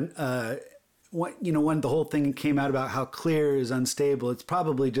kind of an... when the whole thing came out about how Clear is unstable, it's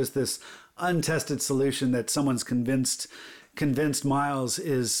probably just this untested solution that someone's convinced Miles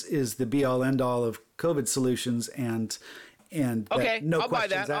is the be all end all of COVID solutions, and okay, no I'll questions buy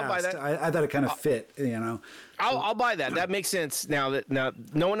that. asked. I'll buy that. I thought it kind of fit, you know. I'll buy that. That makes sense now. Now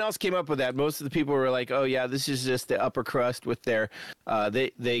no one else came up with that. Most of the people were like, "Oh yeah, this is just the upper crust with their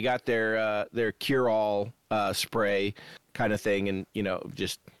they got their cure all spray kind of thing," and you know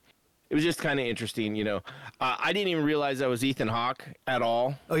just. it was just kind of interesting, you know. I didn't even realize that was Ethan Hawke at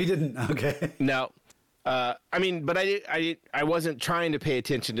all. Oh, you didn't? Okay. No. I mean, but I wasn't trying to pay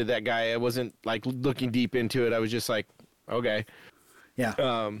attention to that guy. I wasn't like looking deep into it. I was just like, okay.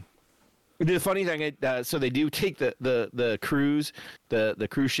 Yeah. The funny thing, so they do take the cruise, the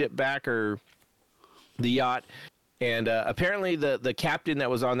cruise ship back, or the yacht, and apparently the captain that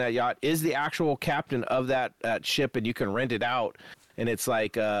was on that yacht is the actual captain of that ship, and you can rent it out, and it's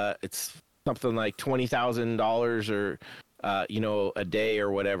like it's something like $20,000 or a day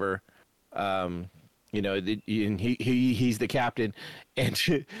or whatever. You know, and he's the captain, and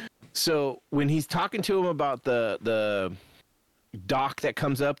so when he's talking to him about the dock that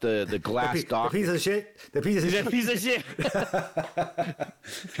comes up, the glass dock, the piece of shit, the piece of shit.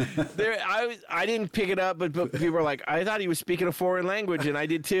 There, I didn't pick it up, but people were like, I thought he was speaking a foreign language, and I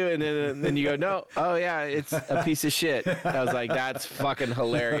did too. And then you go, no, oh yeah, it's a piece of shit. I was like, that's fucking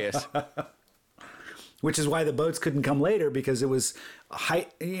hilarious. Which is why the boats couldn't come later, because it was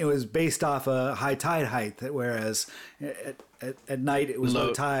it was based off a high tide height, whereas at night it was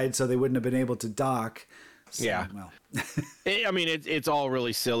low tide, so they wouldn't have been able to dock. So, yeah. Well. I mean, it's all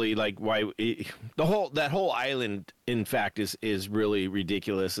really silly. Like that whole island, in fact, is really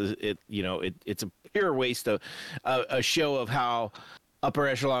ridiculous. It's a pure waste of a show of how upper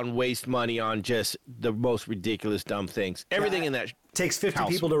echelon waste money on just the most ridiculous dumb things. Everything in that takes 50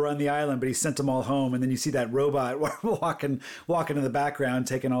 people to run the island, but he sent them all home, and then you see that robot walking in the background,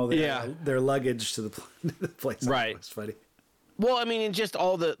 taking all their luggage to the place. Right, it's funny. Well, I mean, and just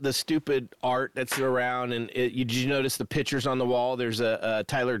all the stupid art that's around, and did you notice the pictures on the wall? There's a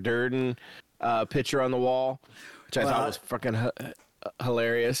Tyler Durden picture on the wall, which I thought was fucking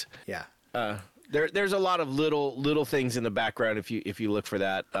hilarious. Yeah. There's a lot of little things in the background if you look for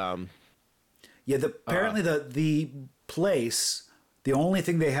that. Apparently the place, the only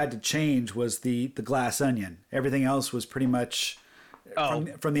thing they had to change was the glass onion. Everything else was pretty much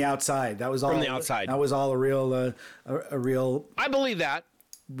from the outside. That was all from the outside. That was all a real I believe that.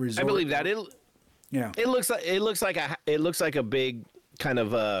 Resort. I believe that. It looks like a big kind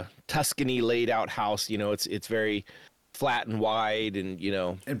of Tuscany laid out house. You know, it's very flat and wide, and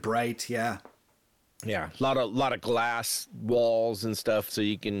and bright. Yeah. Yeah, a lot of glass walls and stuff, so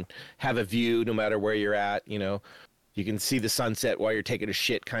you can have a view no matter where you're at. You can see the sunset while you're taking a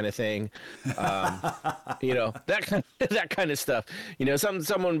shit, kind of thing. That kind of stuff.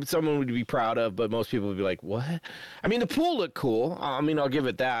 Someone would be proud of, but most people would be like, "What?" I mean, the pool looked cool. I mean, I'll give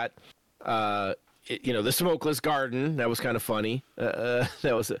it that. The smokeless garden, that was kind of funny. That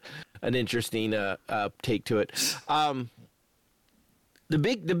was an interesting take to it. The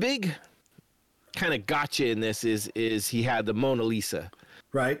big kind of gotcha in this is he had the Mona Lisa,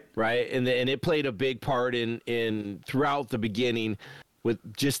 right, and it played a big part in throughout the beginning with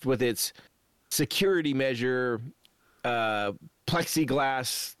its security measure,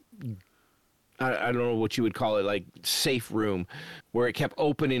 plexiglass. I don't know what you would call it, like safe room, where it kept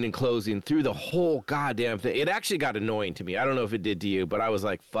opening and closing through the whole goddamn thing. It actually got annoying to me. I don't know if it did to you, but I was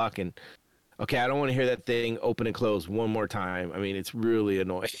like, fucking, okay, I don't want to hear that thing open and close one more time. I mean, it's really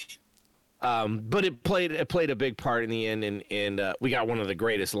annoying. But it played a big part in the end, and we got one of the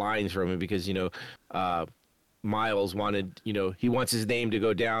greatest lines from him because Miles wanted, he wants his name to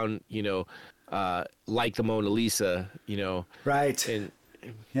go down, like the Mona Lisa, right,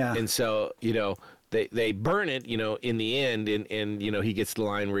 and so they burn it, in the end, and he gets the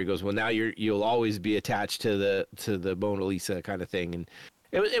line where he goes, well, now you'll always be attached to the Mona Lisa kind of thing, and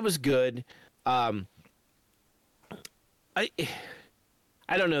it was good. I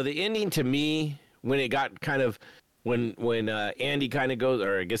don't know, the ending to me, when it got kind of, when Andy kind of goes,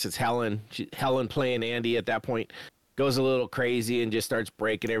 or I guess it's Helen playing Andy at that point, goes a little crazy and just starts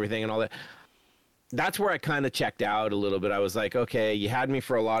breaking everything and all that. That's where I kind of checked out a little bit. I was like, okay, you had me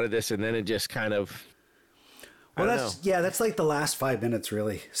for a lot of this, and then it just kind of, that's like the last 5 minutes,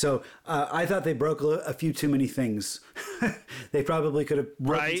 really. So I thought they broke a few too many things. They probably could have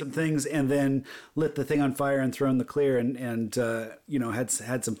broken some things and then lit the thing on fire and thrown the clear and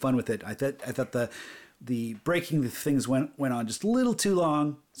had some fun with it. I thought the breaking the things went on just a little too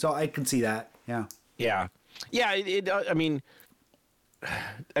long. So I can see that. Yeah. Yeah. I mean,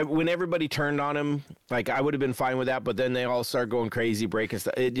 when everybody turned on him, like, I would have been fine with that, but then they all start going crazy, breaking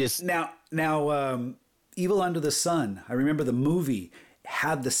stuff. It just now. Evil Under the Sun. I remember the movie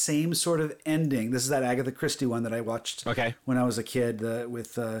had the same sort of ending. This is that Agatha Christie one that I watched when I was a kid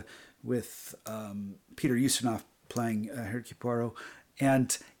with Peter Ustinov playing Hercule Poirot,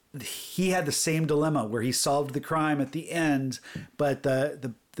 and he had the same dilemma where he solved the crime at the end, but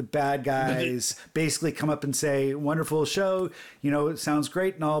the the bad guys basically come up and say, wonderful show, it sounds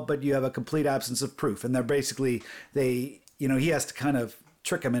great and all, but you have a complete absence of proof. And they're basically, he has to kind of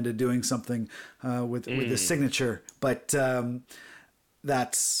trick him into doing something with his signature. But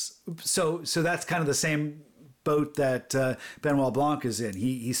that's kind of the same boat that Benoit Blanc is in.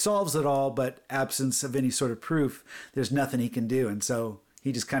 He solves it all, but absence of any sort of proof, there's nothing he can do. And so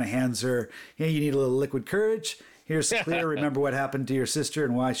he just kind of hands her, hey, you need a little liquid courage. Here's clear. Remember what happened to your sister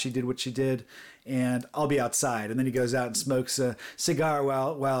and why she did what she did, and I'll be outside. And then he goes out and smokes a cigar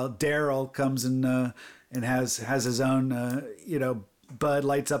while Daryl comes and has his own bud,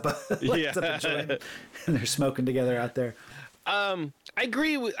 lights up a joint, and they're smoking together out there. I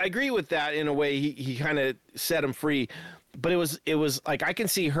agree with that in a way. He kind of set him free, but it was like I can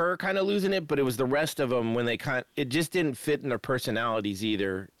see her kind of losing it, but it was the rest of them when it just didn't fit in their personalities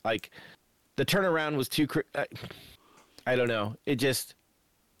either. Like the turnaround was too. I don't know. It just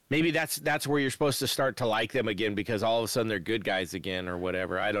maybe that's where you're supposed to start to like them again because all of a sudden they're good guys again or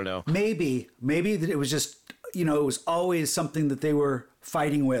whatever. I don't know. Maybe that it was just it was always something that they were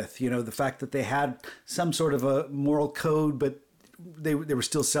fighting with. The fact that they had some sort of a moral code, but they were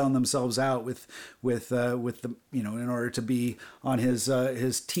still selling themselves out with the in order to be on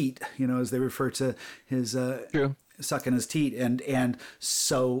his teat, as they refer to his sucking his teat, and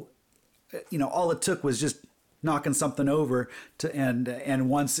so all it took was just knocking something over and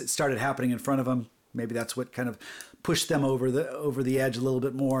once it started happening in front of them, maybe that's what kind of pushed them over the edge a little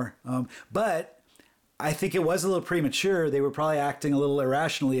bit more. But I think it was a little premature. They were probably acting a little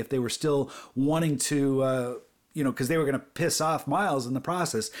irrationally if they were still wanting to, because they were going to piss off Miles in the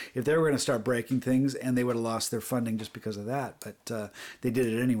process if they were going to start breaking things, and they would have lost their funding just because of that. But they did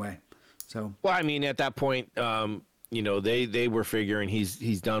it anyway. So, well, I mean, at that point, they were figuring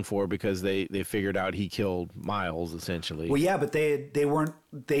he's done for because they figured out he killed Miles essentially. Well, yeah, but they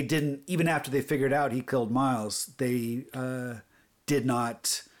didn't even after they figured out he killed Miles. They weren't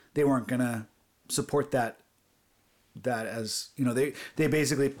going to support that as they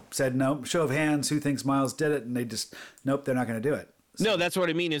basically said no, show of hands, who thinks Miles did it, and they just nope, they're not going to do it. So. No, that's what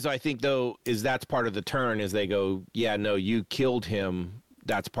I mean. I think that's part of the turn is they go, yeah, no, you killed him.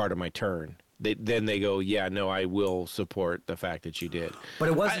 That's part of my turn. Then they go, yeah, no, I will support the fact that you did. But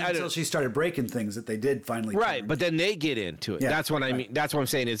it wasn't until she started breaking things that they did finally. Right, turn. But then they get into it. Yeah, that's what I mean. That's what I'm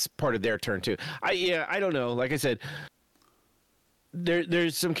saying. It's part of their turn too. I don't know. Like I said,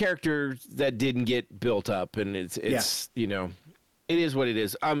 there's some characters that didn't get built up, and it's it is what it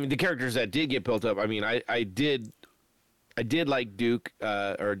is. The characters that did get built up. I mean, I did like Duke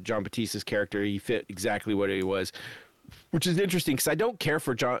or John Batista's character. He fit exactly what he was. Which is interesting because I don't care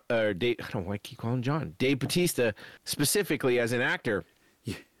for Dave. I don't know why I keep calling him John. Dave Bautista specifically as an actor.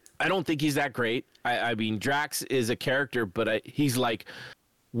 Yeah. I don't think he's that great. I mean, Drax is a character, but he's like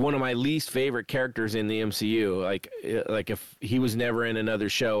one of my least favorite characters in the MCU. Like if he was never in another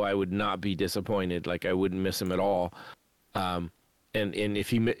show, I would not be disappointed. Like I wouldn't miss him at all. And if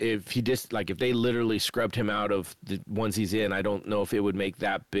they literally scrubbed him out of the ones he's in, I don't know if it would make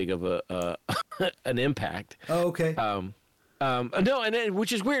that big of a an impact. Oh, okay. No,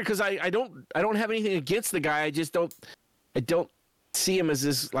 which is weird because I don't have anything against the guy. I just don't see him as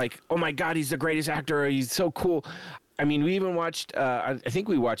this like, oh my God, he's the greatest actor. He's so cool. I mean, we even watched. I think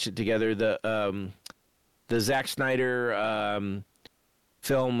we watched it together. The Zack Snyder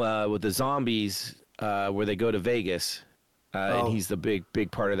film with the zombies where they go to Vegas. And he's the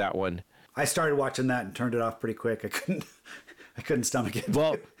big part of that one. I started watching that and turned it off pretty quick. I couldn't stomach it.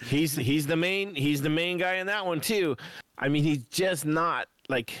 Well, he's the main guy in that one too. I mean, he's just not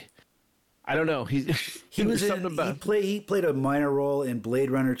like, I don't know. He played a minor role in Blade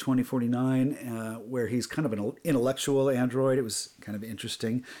Runner 2049, where he's kind of an intellectual android. It was kind of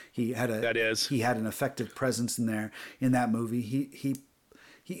interesting. He had an effective presence in that movie.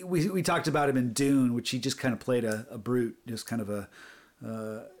 We talked about him in Dune, which he just kind of played a brute, just kind of a.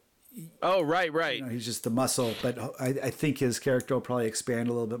 Right. He's just the muscle, but I think his character will probably expand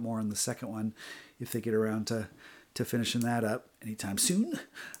a little bit more in the second one, if they get around to finishing that up anytime soon.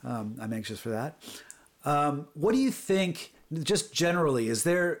 I'm anxious for that. What do you think? Just generally, is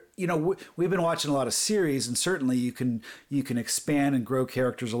there, we've been watching a lot of series, and certainly you can expand and grow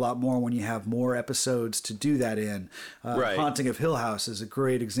characters a lot more when you have more episodes to do that in. Right. Haunting of Hill House is a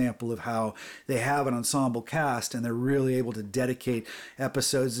great example of how they have an ensemble cast and they're really able to dedicate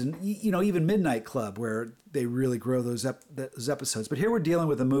episodes, and even Midnight Club, where they really grow those episodes. But here we're dealing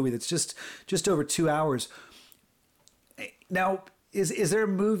with a movie that's just over 2 hours. Now, Is there a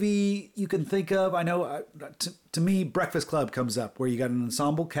movie you can think of? I know to me, Breakfast Club comes up where you got an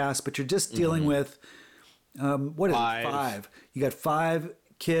ensemble cast, but you're just dealing with, what is it? 5. You got 5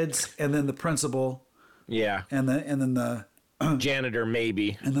 kids, and then the principal, Yeah. and then the Janitor,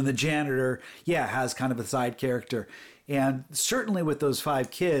 maybe. and then the janitor, has kind of a side character. And certainly with those 5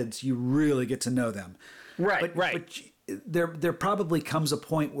 kids, you really get to know them. Right, But there probably comes a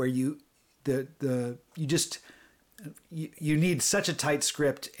point where you need such a tight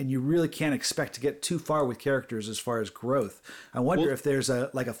script, and you really can't expect to get too far with characters as far as growth. I wonder if there's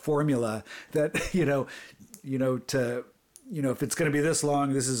a formula that if it's going to be this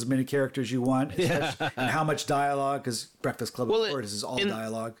long, this is as many characters you want, and how much dialogue, because Breakfast Club, of course, is all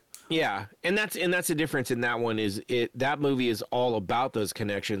dialogue. Yeah, and that's the difference in that one is that movie is all about those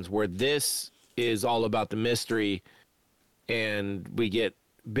connections, where this is all about the mystery, and we get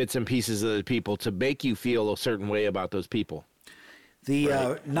bits and pieces of the people to make you feel a certain way about those people.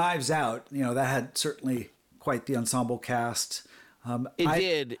 The Knives Out, that had certainly quite the ensemble cast. It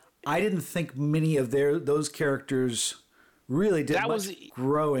did. I didn't think many of those characters really did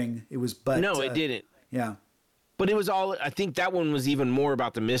growing. It was, it didn't. Yeah. But it was all. I think that one was even more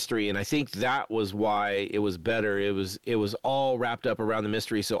about the mystery, and I think that was why it was better. It was all wrapped up around the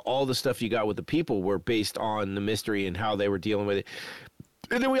mystery. So all the stuff you got with the people were based on the mystery and how they were dealing with it.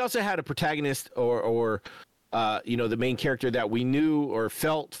 And then we also had a protagonist, or the main character that we knew or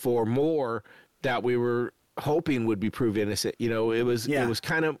felt for more, that we were hoping would be proved innocent. It was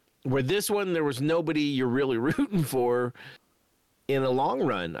kind of where this one there was nobody you're really rooting for in the long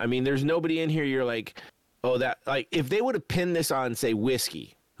run. I mean, there's nobody in here you're like. Oh, that like if they would have pinned this on, say,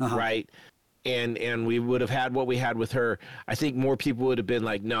 Whiskey, right? And we would have had what we had with her, I think more people would have been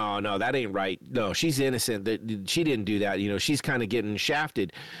like, no, that ain't right. No, she's innocent. That she didn't do that. She's kind of getting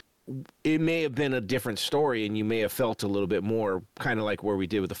shafted. It may have been a different story, and you may have felt a little bit more, kind of like where we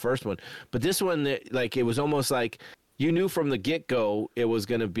did with the first one. But this one, it was almost like you knew from the get-go it was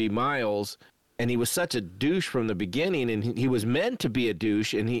going to be Miles. And he was such a douche from the beginning, and he was meant to be a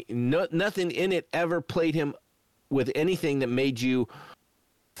douche, and nothing in it ever played him with anything that made you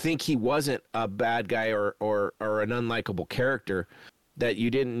think he wasn't a bad guy or an unlikable character, that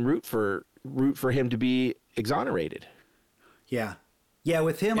you didn't root for him to be exonerated. Yeah.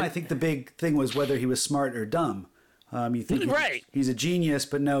 With him, I think the big thing was whether he was smart or dumb. You think he's a genius,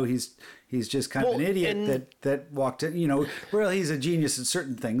 but no, he's just kind of an idiot that walked in. He's a genius in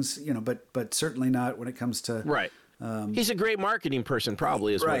certain things, but certainly not when it comes to right. He's a great marketing person,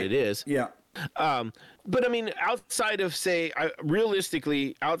 probably is what it is. Yeah. But I mean, outside of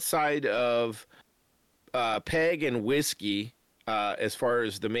realistically, outside of Peg and Whiskey, as far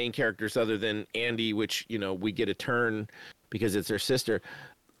as the main characters, other than Andy, which we get a turn because it's her sister.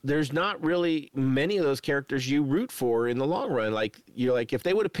 There's not really many of those characters you root for in the long run. Like, if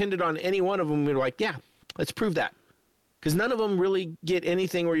they would have pinned it on any one of them, we're like, yeah, let's prove that. Because none of them really get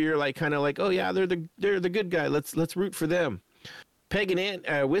anything where you're like, kind of like, oh yeah, they're the good guy. Let's root for them. Peg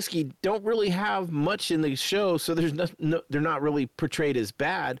and Whiskey don't really have much in the show, so they're not really portrayed as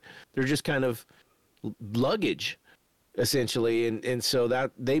bad. They're just kind of luggage, essentially, and so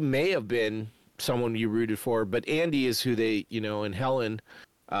that they may have been someone you rooted for. But Andy is who they, and Helen.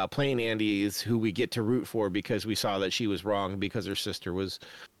 Playing Andy is who we get to root for, because we saw that she was wrong because her sister was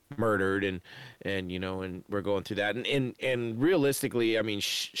murdered, and we're going through that. And realistically, I mean,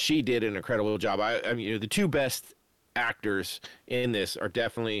 she did an incredible job. I mean, the two best actors in this are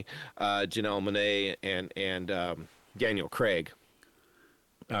definitely Janelle Monáe and Daniel Craig.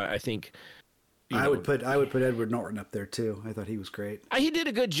 I think. I would put Edward Norton up there too. I thought he was great. He did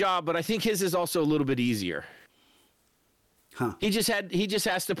a good job, but I think his is also a little bit easier. Huh. He just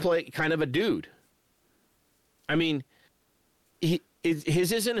has to play kind of a dude. I mean,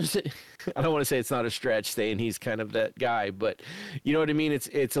 his isn't. I don't want to say it's not a stretch, saying he's kind of that guy, but you know what I mean.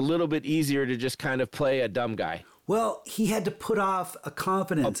 It's a little bit easier to just kind of play a dumb guy. Well, he had to put off a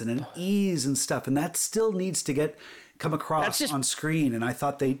confidence and an ease and stuff, and that still needs to come across on screen. And I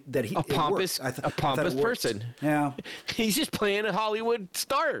thought that he a pompous person. Yeah, he's just playing a Hollywood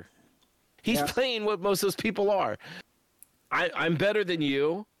star. He's playing what most of those people are. I'm better than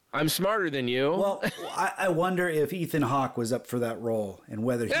you. I'm smarter than you. Well, I wonder if Ethan Hawke was up for that role and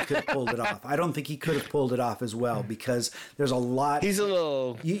whether he could have pulled it off. I don't think he could have pulled it off as well, because there's a lot. He's a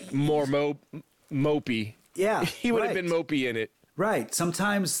little more mopey. Yeah. He would have been mopey in it. Right.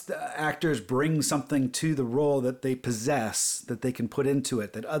 Sometimes the actors bring something to the role that they possess, that they can put into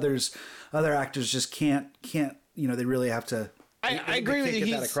it, that other actors just can't, they really have to. I agree with you.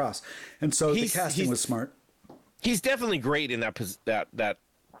 Get that across. And so the casting was smart. He's definitely great in that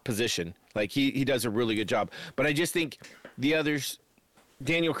position. Like he does a really good job. But I just think the others,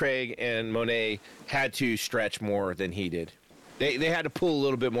 Daniel Craig and Monet, had to stretch more than he did. They had to pull a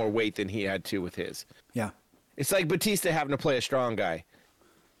little bit more weight than he had to with his. Yeah. It's like Batista having to play a strong guy.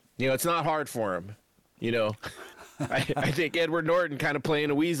 it's not hard for him. I think Edward Norton kind of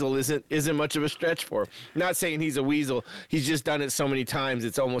playing a weasel isn't much of a stretch for him. Not saying he's a weasel. He's just done it so many times.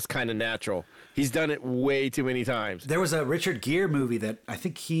 It's almost kind of natural. He's done it way too many times. There was a Richard Gere movie that I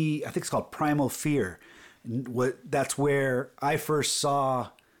think it's called Primal Fear. That's where I first saw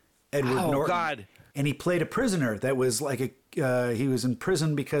Edward Norton. Oh God. And he played a prisoner that was like he was in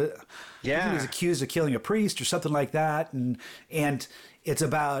prison because he was accused of killing a priest or something like that. And it's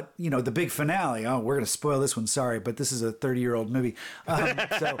about, the big finale. Oh, we're going to spoil this one. Sorry, but this is a 30-year-old movie.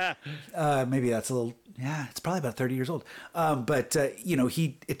 So maybe that's a little, it's probably about 30 years old. But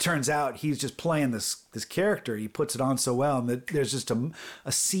it turns out he's just playing this character. He puts it on so well. And there's just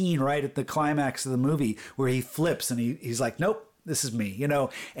a scene right at the climax of the movie where he flips and he's like, nope. This is me,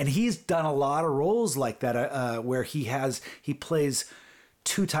 and he's done a lot of roles like that where he plays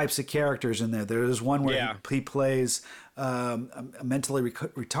two types of characters in there. There's one where he plays a mentally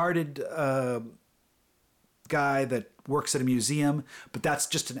retarded guy that works at a museum, but that's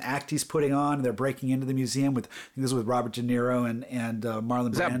just an act he's putting on. They're breaking into the museum I think this is with Robert De Niro and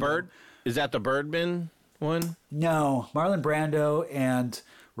Marlon Brando. Is that the Birdman one? No, Marlon Brando and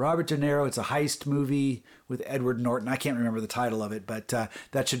Robert De Niro. It's a heist movie with Edward Norton. I can't remember the title of it, but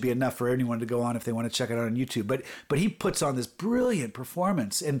that should be enough for anyone to go on if they want to check it out on YouTube. But he puts on this brilliant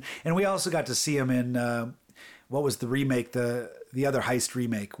performance, and we also got to see him in what was the remake, the other heist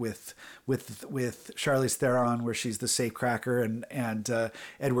remake with Charlize Theron, where she's the safecracker, and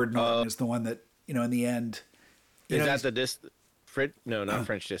Edward Norton is the one that in the end. Is that not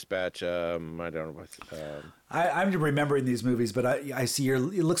French Dispatch. I don't know what's. I'm remembering these movies, but I see it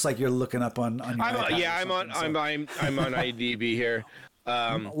looks like you're looking up on your I'm on IMDb here.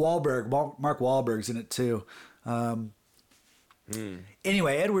 Mark Wahlberg's in it too.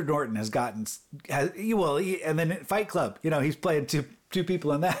 Anyway, Edward Norton and then Fight Club. He's playing two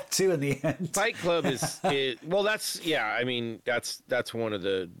people in that too in the end. Fight Club is that's one of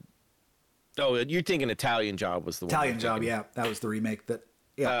the. Oh, you're thinking Italian Job was the one. Italian Job, yeah, that was the remake. And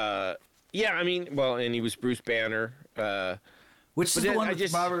he was Bruce Banner. Which is the one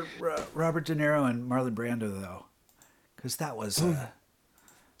with Robert De Niro and Marlon Brando, though? Because that was.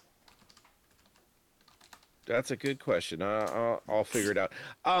 That's a good question. I'll figure it out.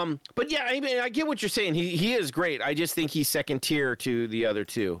 But yeah, I get what you're saying. He is great. I just think he's second tier to the other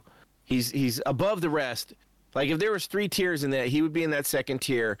two. He's above the rest. Like if there was 3 tiers in that, he would be in that second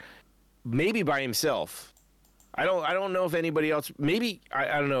tier. Maybe by himself. I don't know if anybody else. Maybe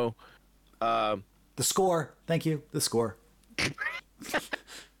I don't know. The Score. Thank you. The Score.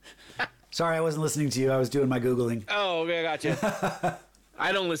 Sorry, I wasn't listening to you. I was doing my Googling. Oh, okay, I got you.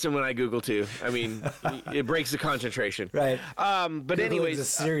 I don't listen when I Google too. I mean, it breaks the concentration. Right. But anyways,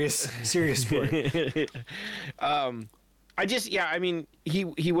 it's a serious sport.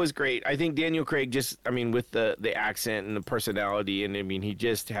 He was great. I think Daniel Craig with the accent and the personality, and he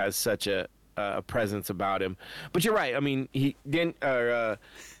just has such a presence about him. But you're right.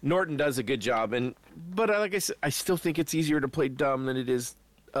 Norton does a good job, but like I said, I still think it's easier to play dumb than it is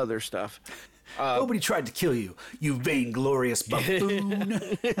other stuff. Nobody tried to kill you, you vainglorious buffoon.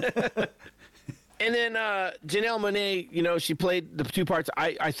 And then Janelle Monáe, she played the 2 parts.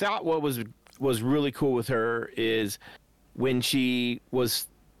 I thought what was really cool with her is when she was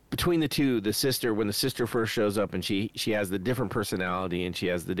between the two, the sister, when the sister first shows up and she has the different personality and she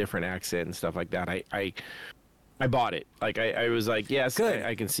has the different accent and stuff like that. I bought it. Like I was like, yes, good.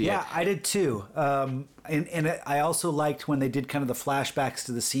 I can see it. Yeah, I did too. And I also liked when they did kind of the flashbacks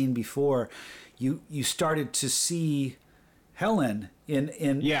to the scene before. You started to see Helen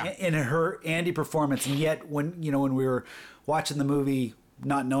in her Andy performance, and yet when we were watching the movie,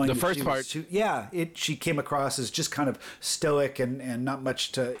 not knowing the first part, she came across as just kind of stoic and not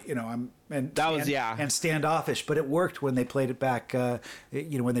much to and standoffish. But it worked when they played it back.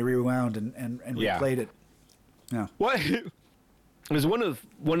 When they rewound and replayed it. Yeah. What? It was one of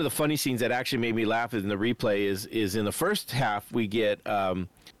the funny scenes that actually made me laugh in the replay is in the first half we get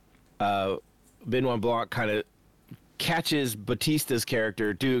Benoit Blanc kind of catches Batista's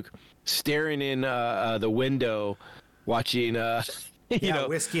character Duke staring in the window watching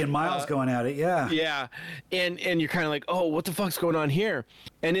Whiskey and Miles going at it. Yeah. And you're kind of like, oh, what the fuck's going on here?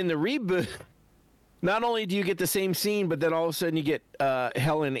 And in the reboot, not only do you get the same scene, but then all of a sudden you get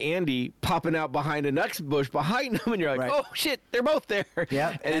Helen and Andy popping out behind a nut bush behind them, and you're like, oh shit, they're both there.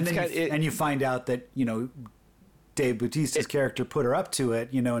 Yeah, and you find out that Dave Bautista's character put her up to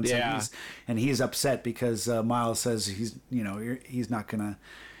it, and he's upset because Miles says he's not gonna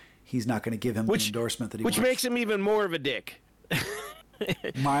give him the endorsement that he wants. Which makes him even more of a dick.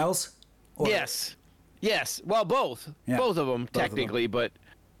 Miles? Yes. Well, both of them technically, but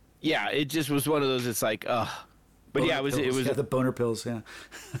yeah, it just was one of those. It's like, but yeah, it was the boner pills. Yeah.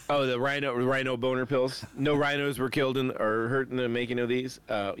 oh, the rhino boner pills. No rhinos were killed or hurt in the making of these.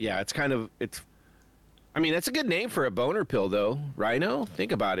 Yeah, I mean, that's a good name for a boner pill, though. Rhino.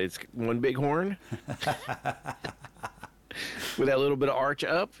 Think about it. It's one big horn with that little bit of arch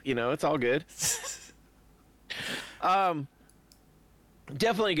up. It's all good.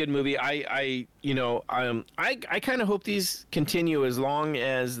 Definitely a good movie. I kind of hope these continue as long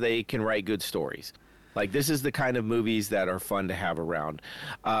as they can write good stories. Like, this is the kind of movies that are fun to have around.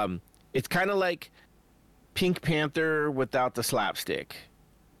 It's kind of like Pink Panther without the slapstick.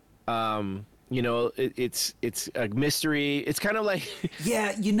 It's a mystery. It's kind of like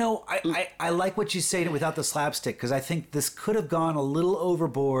yeah, I like what you say without the slapstick, because I think this could have gone a little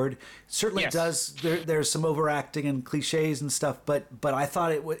overboard. Certainly Yes. does. There's some overacting and cliches and stuff, but I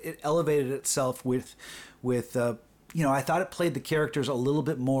thought it elevated itself with I thought it played the characters a little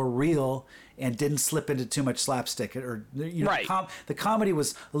bit more real and didn't slip into too much slapstick. Right. The comedy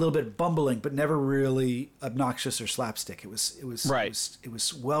was a little bit bumbling, but never really obnoxious or slapstick. It was Right. It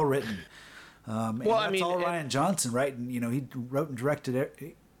was well written. And that's all Ryan Johnson, right? And he wrote and directed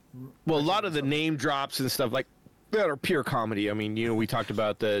it. Well, a lot of the name drops and stuff like that are pure comedy. I mean, we talked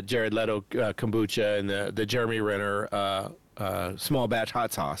about the Jared Leto kombucha and the Jeremy Renner small batch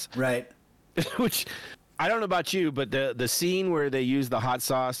hot sauce, Right. which I don't know about you, but the scene where they use the hot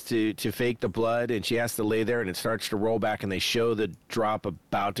sauce to fake the blood and she has to lay there and it starts to roll back and they show the drop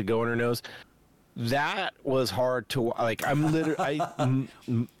about to go in her nose. That was hard to like. I'm literally,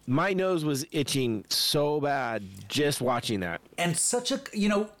 my nose was itching so bad just watching that. And such a,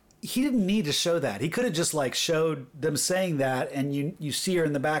 he didn't need to show that. He could have just showed them saying that, and you see her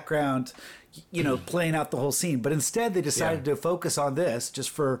in the background, playing out the whole scene. But instead, they decided to focus on this just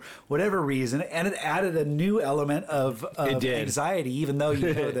for whatever reason, and it added a new element of anxiety, even though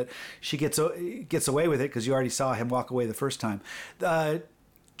you know that she gets away with it because you already saw him walk away the first time.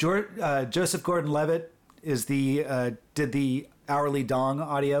 Joseph Gordon-Levitt is did the Hourly Dong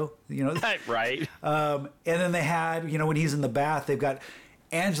audio, Right. and then they had, when he's in the bath, they've got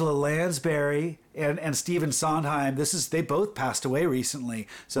Angela Lansbury and Stephen Sondheim. They both passed away recently,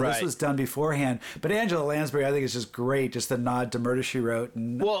 so this was done beforehand. But Angela Lansbury, I think, is just great. Just a nod to Murder, She Wrote.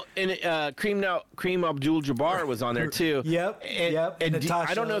 And Kareem Abdul-Jabbar was on there too. Yep. And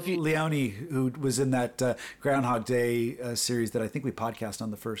Natasha I don't know if you Leone, who was in that Groundhog Day series that I think we podcast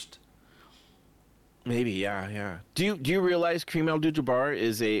on the first. Maybe, yeah. Do you realize Kareem Abdul-Jabbar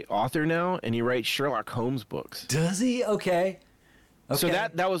is a author now, and he writes Sherlock Holmes books? Does he? Okay. So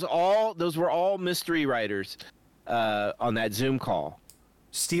that was all. Those were all mystery writers on that Zoom call.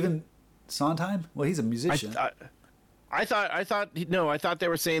 Stephen Sondheim? Well, he's a musician. I thought they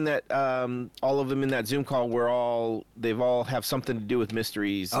were saying that all of them in that Zoom call they've all have something to do with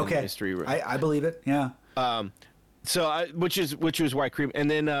mysteries. Okay. And mystery. I believe it. Yeah. Which was why Kareem,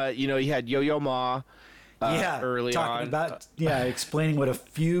 and then he had Yo-Yo Ma. Early talking on about explaining what a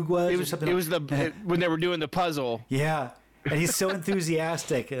fugue was. Or something. It was when they were doing the puzzle. Yeah. And he's so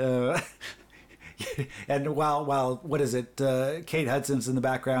enthusiastic. And while what is it? Kate Hudson's in the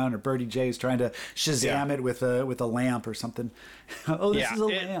background, or Birdie J's trying to Shazam it with a lamp or something. Oh, this is a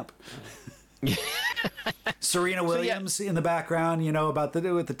lamp. Serena Williams in the background, about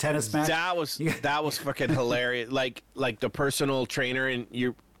with the tennis match. That was fucking hilarious. Like the personal trainer, and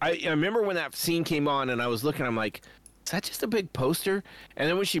I remember when that scene came on, and I was looking. I'm like, is that just a big poster? And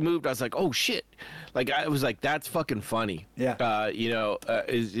then when she moved, I was like, oh shit! Like I was like, that's fucking funny. Yeah.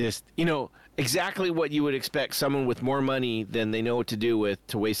 Is just exactly what you would expect someone with more money than they know what to do with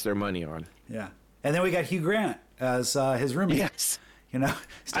to waste their money on. Yeah. And then we got Hugh Grant as his roommate. Yes.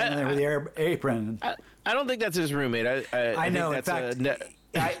 Standing there with the apron. I don't think that's his roommate. I know. In fact,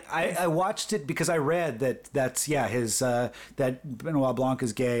 I watched it because I read that's his that Benoit Blanc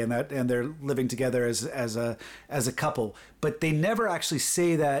is gay and they're living together as a couple, but they never actually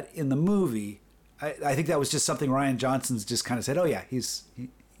say that in the movie. I think that was just something Ryan Johnson's just kind of said. Oh yeah,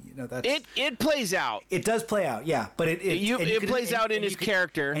 that's it plays out. It does play out, yeah, but it plays out in his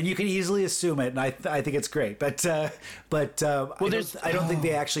character, and you can easily assume it, and I think it's great. But I don't think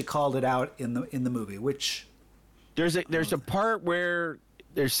they actually called it out in the movie. Which there's a part where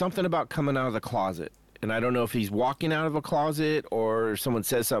there's something about coming out of the closet, and I don't know if he's walking out of a closet or someone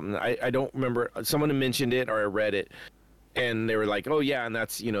says something. I don't remember. Someone mentioned it or I read it, and they were like, "Oh yeah," and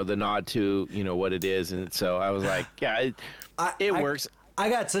that's the nod to what it is, and so I was like, "Yeah, it works." I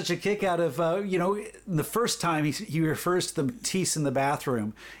got such a kick out of the first time he refers to the Matisse in the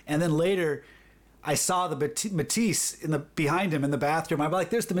bathroom, and then later I saw the Matisse behind him in the bathroom. I'm like,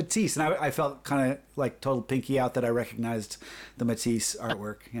 there's the Matisse. And I felt kind of like total pinky out that I recognized the Matisse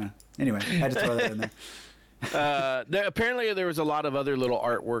artwork. Yeah. Anyway, I had to throw that in there. Apparently there was a lot of other little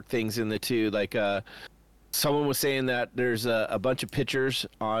artwork things in the too. Like someone was saying that there's a bunch of pictures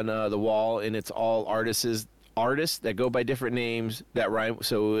on the wall, and it's all artists that go by different names that rhyme.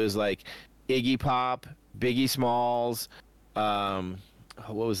 So it was like Iggy Pop, Biggie Smalls. What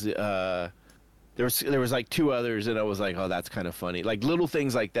was the there was like two others, and I was like, oh, that's kind of funny. Like little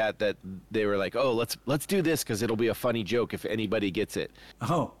things like that they were like, oh, let's do this because it'll be a funny joke if anybody gets it.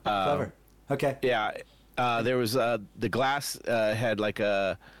 Oh, clever. Okay. Yeah. There was the glass had like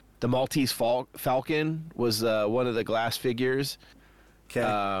the Maltese Falcon was one of the glass figures. Okay.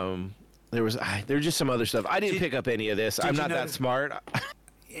 There was just some other stuff. I didn't pick up any of this. I'm not that smart.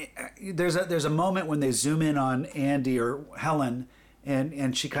 There's a moment when they zoom in on Andy or Helen,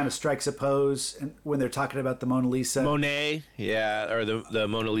 and she kind of strikes a pose, and when they're talking about the Mona Lisa. Monet, yeah, or the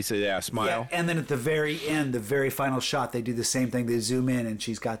Mona Lisa, yeah, smile. Yeah, and then at the very end, the very final shot, they do the same thing. They zoom in, and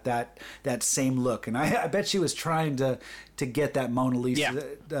she's got that same look. And I bet she was trying to get that Mona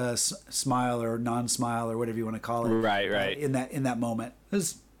Lisa smile or non-smile or whatever you want to call it. Right. In that moment,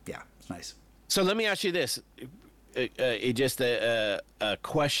 it's nice. So let me ask you this. Just a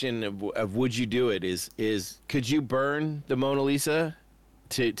question of would you do it is could you burn the Mona Lisa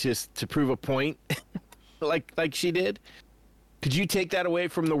to prove a point like she did? Could you take that away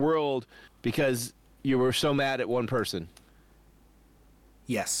from the world because you were so mad at one person?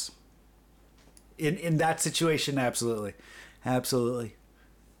 Yes. In that situation, absolutely.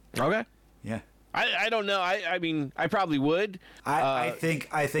 Okay. Yeah. I don't know. I mean, I probably would. I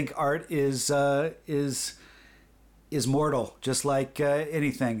think art is mortal, just like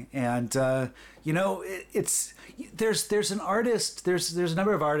anything. And there's an artist. There's a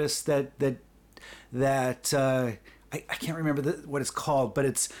number of artists that I can't remember what it's called, but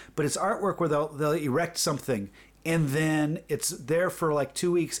it's artwork where they'll erect something, and then it's there for like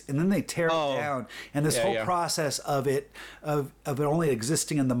 2 weeks, and then they tear it down. And this whole process of it only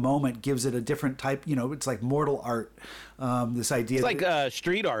existing in the moment gives it a different type. It's like mortal art. This idea. It's like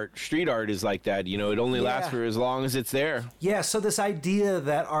street art. Street art is like that. It only lasts for as long as it's there. Yeah. So this idea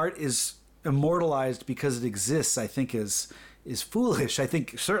that art is immortalized because it exists, I think is foolish. I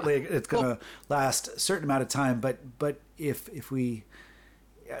think certainly it's going to last a certain amount of time, but if we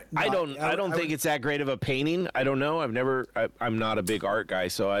I don't think it's that great of a painting. I don't know. I'm not a big art guy,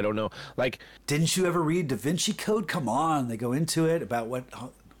 so I don't know. Like, didn't you ever read Da Vinci Code? Come on, they go into it about what.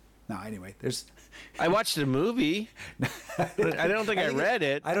 No, anyway, I watched the movie, but I don't think I read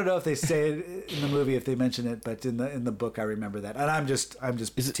it. I don't know if they say it in the movie, if they mention it, but in the book I remember that. And I'm just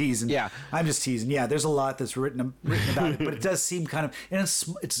teasing. Yeah, I'm just teasing. Yeah, there's a lot that's written about it, but it does seem kind of, and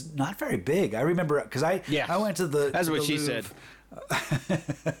it's not very big. I remember because I went to the. That's what she Louvre. said.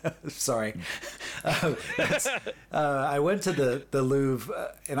 Sorry. I went to the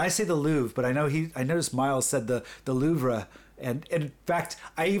Louvre, and I say the Louvre, but I noticed Miles said the Louvre, and in fact,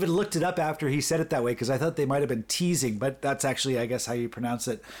 I even looked it up after he said it that way because I thought they might have been teasing, but that's actually, I guess, how you pronounce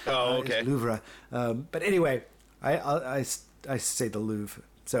it. Oh, okay. Louvre. But anyway, I say the Louvre,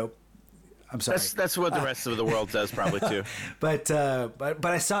 so. I'm sorry. That's what the rest of the world does probably too. But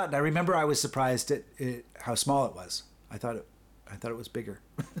I saw it, and I remember I was surprised at how small it was. I thought it was bigger.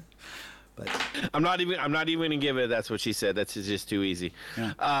 But I'm not even gonna give it. That's what she said. That's just too easy.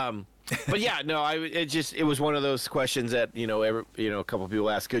 Yeah. But yeah, no. It was one of those questions that a couple people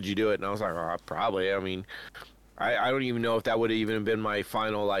asked, could you do it? And I was like, oh, probably. I mean, I don't even know if that would have even been my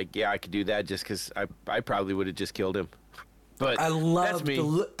final. Like, yeah, I could do that just because I probably would have just killed him. But I love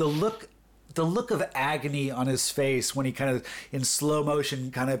the look of agony on his face when he kind of in slow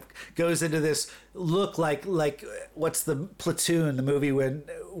motion kind of goes into this look like what's the Platoon, the movie when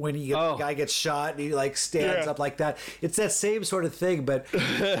the guy gets shot and he like stands up like that. It's that same sort of thing, but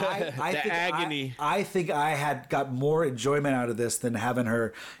I think agony. I think I had got more enjoyment out of this than having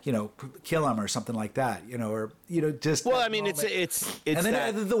her, kill him or something like that, or just. Well, I mean, moment. it's and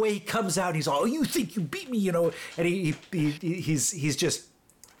then the way he comes out, and he's all, "Oh, you think you beat me," and he's just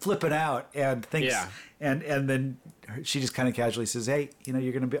flipping out and thinks, and then she just kind of casually says, "Hey,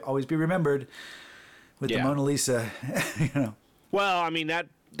 you're going to always be remembered with the Mona Lisa." Well, I mean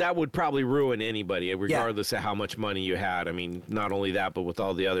that would probably ruin anybody, regardless of how much money you had. I mean, not only that, but with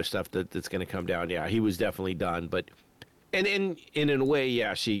all the other stuff that's going to come down. Yeah, he was definitely done. But and in a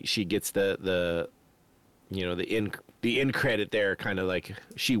way, she gets the end credit there, kind of like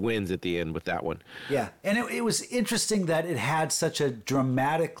she wins at the end with that one. Yeah, and it was interesting that it had such a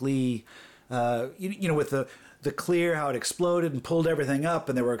dramatically, with the Clear, how it exploded and pulled everything up,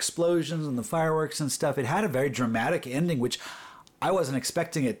 and there were explosions and the fireworks and stuff. It had a very dramatic ending, which I wasn't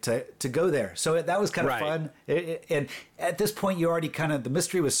expecting it to go there. So that was kind of fun. And at this point, you already the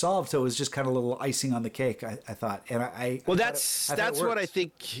mystery was solved, so it was just kind of a little icing on the cake, I thought. And that's what I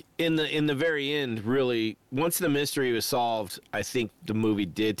think in the very end, really, once the mystery was solved, I think the movie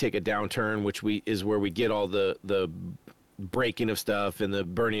did take a downturn, which is where we get all the breaking of stuff and the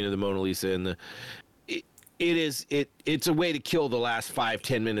burning of the Mona Lisa and it's a way to kill the last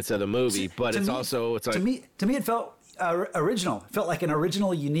 5-10 minutes of the movie, but it's like to me it felt original. It felt like an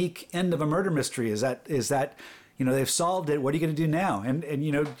original, unique end of a murder mystery. Is that they've solved it. What are you going to do now? And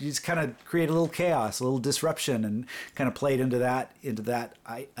you just kind of create a little chaos, a little disruption, and kind of played into that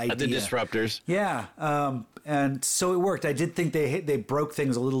idea. The disruptors. Yeah, and so it worked. I did think they broke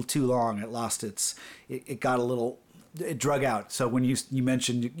things a little too long. It got a little. It drug out. So when you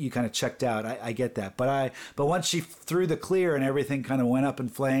mentioned you kind of checked out, I get that. But once she threw the Clear and everything kind of went up in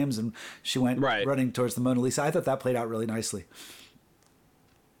flames and she went running towards the Mona Lisa, I thought that played out really nicely.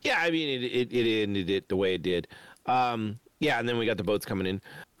 Yeah, I mean it ended it the way it did. And then we got the boats coming in.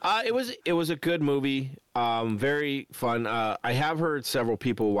 It was a good movie. Very fun. I have heard several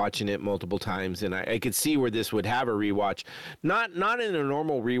people watching it multiple times, and I could see where this would have a rewatch. Not in a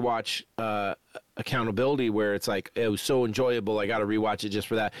normal rewatch accountability where it's like it was so enjoyable I got to rewatch it just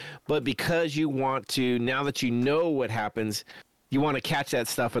for that. But because you want to, now that you know what happens, you want to catch that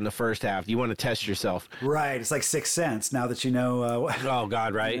stuff in the first half. You want to test yourself. Right. It's like Sixth Sense. Now that you know. Oh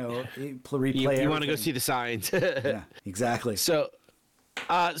God! Right. Replay. You want to go see the signs. Yeah. Exactly. So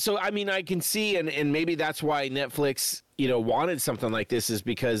I mean, I can see, and maybe that's why Netflix, wanted something like this, is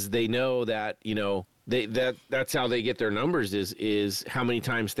because they know that, that's how they get their numbers is how many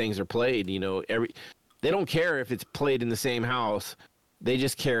times things are played. They don't care if it's played in the same house. They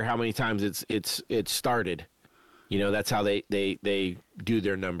just care how many times it's started. That's how they do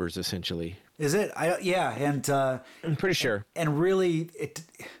their numbers essentially. Is it? And I'm pretty sure. And really,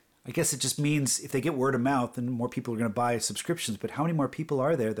 I guess it just means if they get word of mouth, then more people are going to buy subscriptions. But how many more people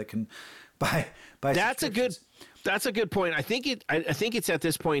are there that can buy? That's a good point. I think it's at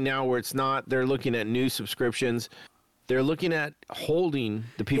this point now where it's not. They're looking at new subscriptions. They're looking at holding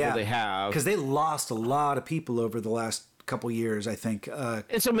the people they have, because they lost a lot of people over the last couple years, I think.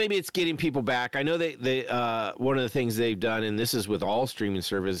 And so maybe it's getting people back. I know they one of the things they've done, and this is with all streaming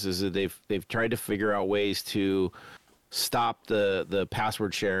services, is that they've tried to figure out ways to stop the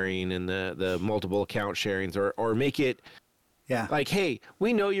password sharing and the multiple account sharings, or make it like, hey,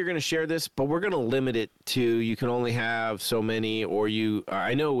 we know you're going to share this, but we're going to limit it to you can only have so many. Or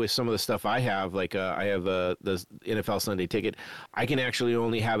I know with some of the stuff I have, like I have the NFL Sunday Ticket, I can actually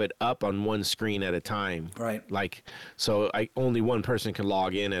only have it up on one screen at a time. Right. Like, so only one person can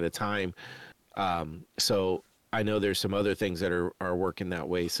log in at a time. So I know there's some other things that are working that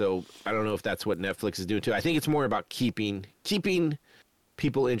way. So I don't know if that's what Netflix is doing too. I think it's more about keeping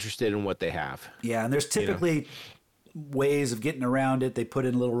people interested in what they have. Yeah, and there's typically ways of getting around it. They put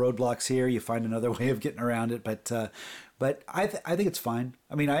in little roadblocks here. You find another way of getting around it. But I think it's fine.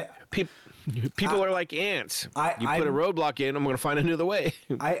 I mean, people are like ants. You put a roadblock in, I'm going to find another way.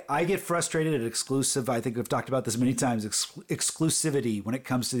 I get frustrated at exclusive. I think we've talked about this many times. Exclusivity when it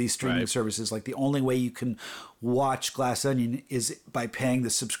comes to these streaming services. Like the only way you can watch Glass Onion is by paying the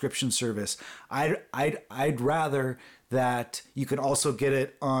subscription service. I'd rather that you could also get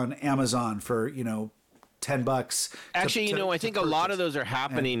it on Amazon for $10. Actually, I think a lot of those are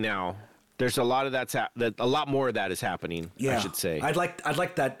happening now. There's a lot of a lot more of that is happening. Yeah. I should say. I'd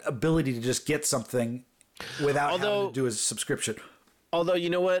like that ability to just get something without having to do a subscription. Although,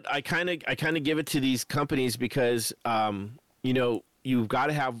 you know what, I kind of give it to these companies because you've got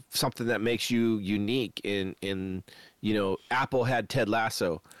to have something that makes you unique. In Apple had Ted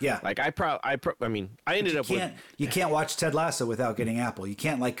Lasso. Yeah. Like I ended up with. You can't watch Ted Lasso without getting Apple. You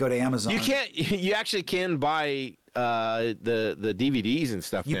can't go to Amazon. You can't. You actually can buy the DVDs and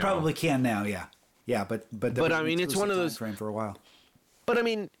stuff. You probably can now. Yeah. But I mean, it's one of those frame for a while. But I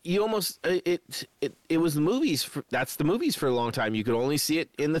mean, you almost it was the movies. That's the movies for a long time. You could only see it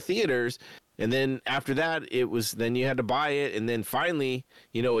in the theaters. And then after that, then you had to buy it. And then finally,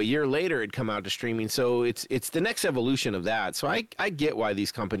 a year later, it'd come out to streaming. So it's the next evolution of that. So I get why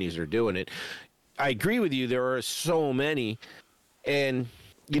these companies are doing it. I agree with you. There are so many. And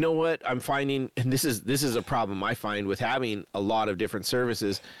you know what I'm finding, and this is a problem I find with having a lot of different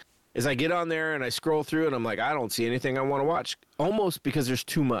services, is I get on there and I scroll through and I'm like, I don't see anything I want to watch, almost because there's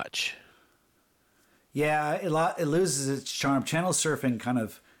too much. Yeah, it loses its charm. Channel surfing kind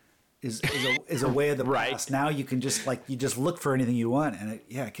of is a way of the past. Now you can just look for anything you want, and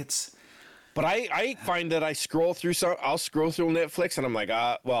it gets But I find that I'll scroll through Netflix and I'm like,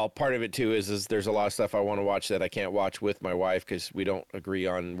 well, part of it too is there's a lot of stuff I want to watch that I can't watch with my wife because we don't agree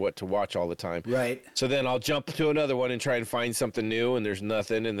on what to watch all the time. Right. So then I'll jump to another one and try and find something new, and there's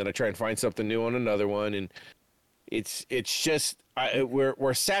nothing, and then I try and find something new on another one, and it's just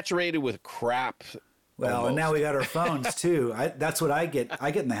we're saturated with crap. Well, almost. and now we got our phones too. That's what I get. I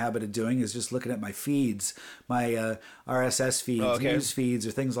get in the habit of doing is just looking at my feeds, my RSS feeds, news feeds,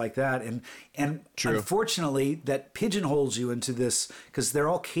 or things like that. And True. Unfortunately, that pigeonholes you into this because they're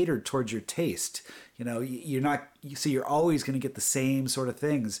all catered towards your taste. You know, you're always going to get the same sort of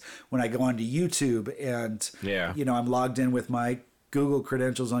things. When I go onto YouTube and you know, I'm logged in with my Google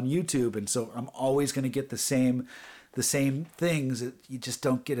credentials on YouTube, and so I'm always going to get the same things. You just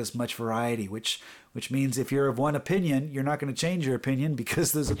don't get as much variety, which means if you're of one opinion, you're not going to change your opinion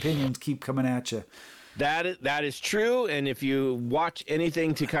because those opinions keep coming at you. That is true, and if you watch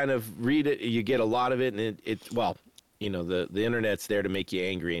anything to kind of read it, you get a lot of it, and it well, you know, the internet's there to make you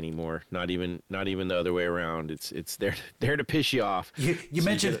angry anymore. Not even the other way around. It's there to piss you off. You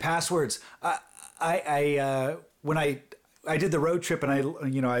mentioned passwords. When I did the road trip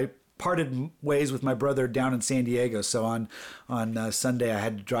and I parted ways with my brother down in San Diego. So on Sunday I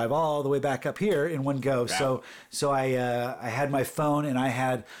had to drive all the way back up here in one go. Wow. So I had my phone and I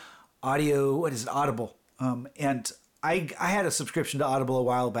had Audible. And I had a subscription to Audible a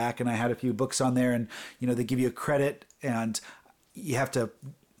while back, and I had a few books on there, and you know, they give you a credit and you have to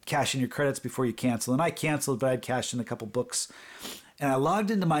cash in your credits before you cancel. And I canceled, but I'd cashed in a couple books. And I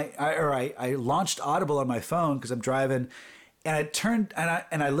logged into I launched Audible on my phone because I'm driving. And I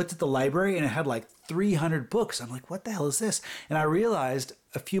looked at the library and it had like 300 books. I'm like, what the hell is this? And I realized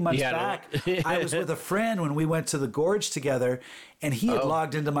a few months back, I was with a friend when we went to the Gorge together, and he had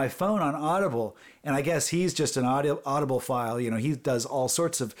logged into my phone on Audible. And I guess he's just an Audible file. You know, he does all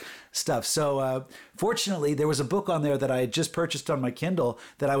sorts of stuff. So fortunately, there was a book on there that I had just purchased on my Kindle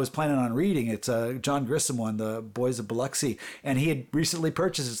that I was planning on reading. It's a John Grisham one, The Boys of Biloxi. And he had recently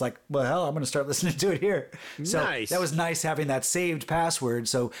purchased it. It's like, well, hell, I'm going to start listening to it here. So nice. That was nice having that saved password.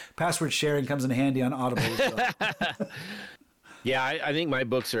 So password sharing comes in handy on Audible as well. Yeah, I think my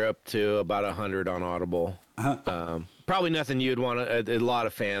books are up to about 100 on Audible. Probably nothing you'd want to, a lot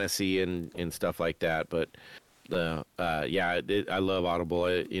of fantasy and stuff like that. But I love Audible.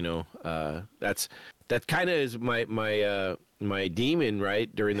 That kind of is my demon,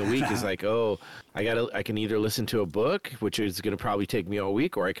 right? During the week is like, I can either listen to a book, which is going to probably take me all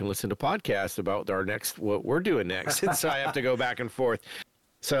week, or I can listen to podcasts about what we're doing next. And so I have to go back and forth.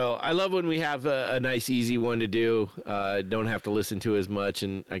 So I love when we have a nice, easy one to do. Don't have to listen to as much,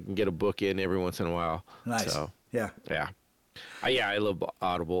 and I can get a book in every once in a while. Nice. So, yeah. I love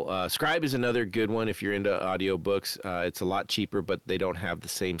Audible. Scribe is another good one if you're into audiobooks. It's a lot cheaper, but they don't have the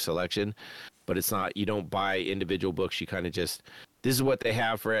same selection. But it's not, you don't buy individual books. You kind of just, this is what they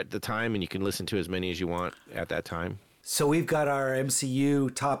have for at the time, and you can listen to as many as you want at that time. So we've got our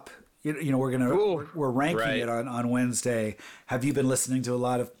MCU top. You know, we're ranking it on Wednesday. Have you been listening to a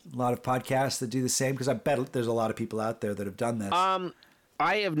lot of podcasts that do the same? Because I bet there's a lot of people out there that have done this.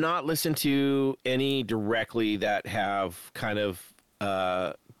 I have not listened to any directly that have kind of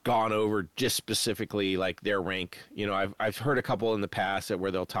gone over just specifically like their rank. You know, I've heard a couple in the past where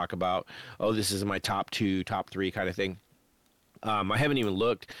they'll talk about, this is my top 2, top 3 kind of thing. I haven't even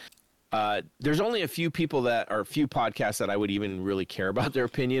looked. There's only a few podcasts that I would even really care about their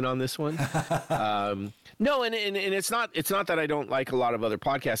opinion on this one. No, and it's not that I don't like a lot of other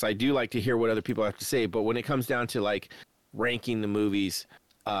podcasts. I do like to hear what other people have to say, but when it comes down to like ranking the movies,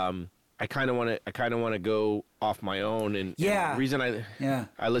 I kind of want to go off my own. And the reason I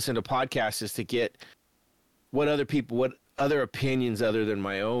listen to podcasts is to get what other opinions other than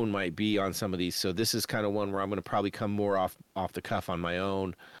my own might be on some of these. So this is kind of one where I'm going to probably come more off the cuff on my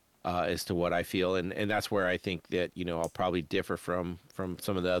own. As to what I feel, and that's where I think that, you know, I'll probably differ from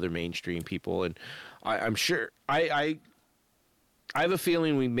some of the other mainstream people, and I'm sure I have a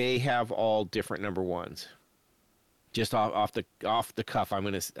feeling we may have all different number ones. Just off the cuff, I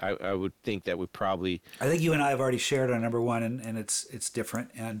would think that we probably. I think you and I have already shared our number one, and it's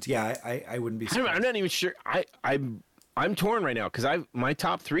different, and I wouldn't be surprised. I'm not even sure. I'm torn right now because my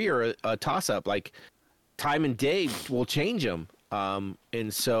top 3 are a toss up. Like time and day will change them. And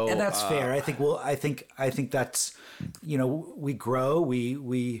that's fair. I think that's, you know, we grow,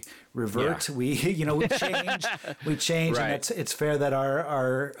 we revert, we change, right. And it's fair that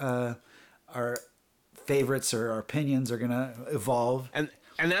our favorites or our opinions are going to evolve. And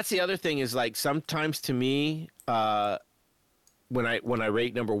that's the other thing is like sometimes to me, when I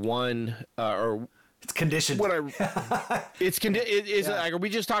rate number 1, or It's conditioned. Like, are we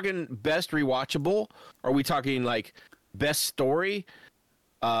just talking best rewatchable? Are we talking like best story?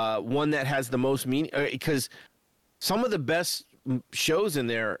 One that has the most meaning? Because some of the best shows in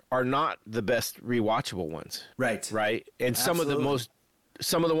there are not the best rewatchable ones. Right. Right. And Absolutely.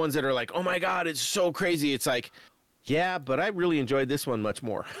 some of the ones that are like, oh my God, it's so crazy. It's like, yeah, but I really enjoyed this one much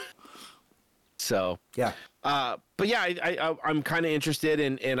more. So, Yeah. but yeah, I'm kind of interested,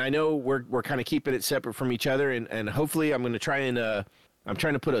 and I know we're kind of keeping it separate from each other, and hopefully I'm going to try and I'm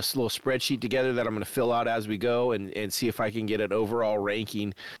trying to put a little spreadsheet together that I'm going to fill out as we go, and see if I can get an overall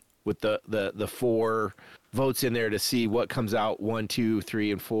ranking with the 4 votes in there to see what comes out 1, 2,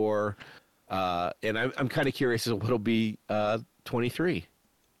 3, and 4. And I'm kind of curious as what'll be 23.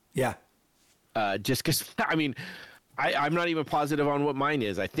 Yeah. Just because I mean, I'm not even positive on what mine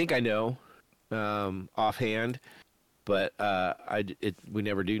is. I think I know. Offhand, but we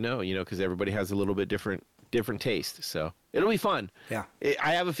never do know, because everybody has a little bit different taste. So it'll be fun. Yeah.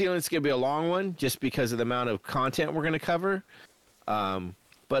 I have a feeling it's gonna be a long one just because of the amount of content we're gonna cover.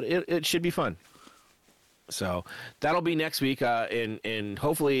 But it should be fun. So that'll be next week, and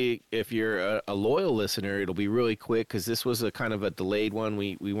hopefully, if you're a loyal listener, it'll be really quick because this was a kind of a delayed one.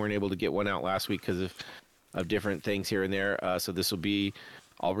 We weren't able to get one out last week because of different things here and there. So this will be.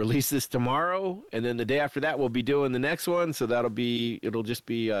 I'll release this tomorrow, and then the day after that, we'll be doing the next one. So it'll just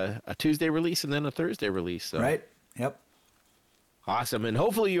be a Tuesday release and then a Thursday release. So. Right. Yep. Awesome. And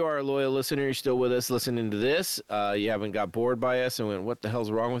hopefully you are a loyal listener. You're still with us listening to this. You haven't got bored by us and went, what the hell's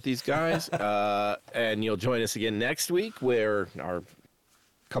wrong with these guys? And you'll join us again next week, where our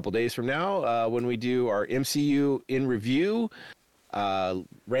couple days from now, when we do our MCU in review.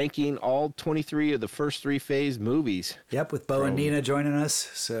 Ranking all 23 of the first 3 phase movies. Yep, with Bo and Nina joining us.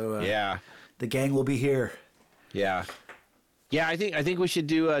 So yeah, the gang will be here. Yeah. I think we should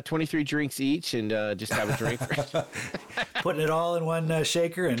do 23 drinks each and just have a drink. Putting it all in one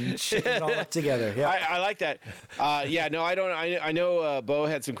shaker and shaking it all up together. Yeah, I like that. No, I don't. I know Bo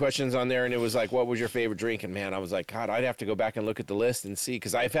had some questions on there, and it was like, "What was your favorite drink?" And man, I was like, God, I'd have to go back and look at the list and see,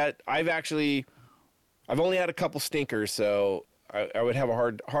 because I've only had a couple stinkers, so. I would have a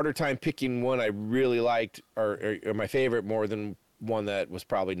harder time picking one I really liked or my favorite more than one that was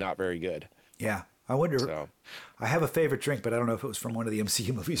probably not very good. Yeah. I wonder. So. I have a favorite drink, but I don't know if it was from one of the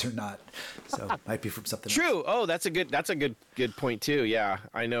MCU movies or not. So it might be from something True. else. Oh, that's a good point too. Yeah.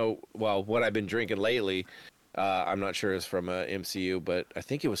 I know. Well, what I've been drinking lately, I'm not sure is from a MCU, but I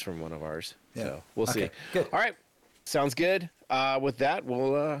think it was from one of ours. Yeah. So we'll see. Good. All right. Sounds good. With that,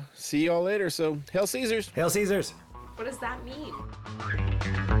 we'll see you all later. So Hail Caesars. Hail Caesars. What does that mean?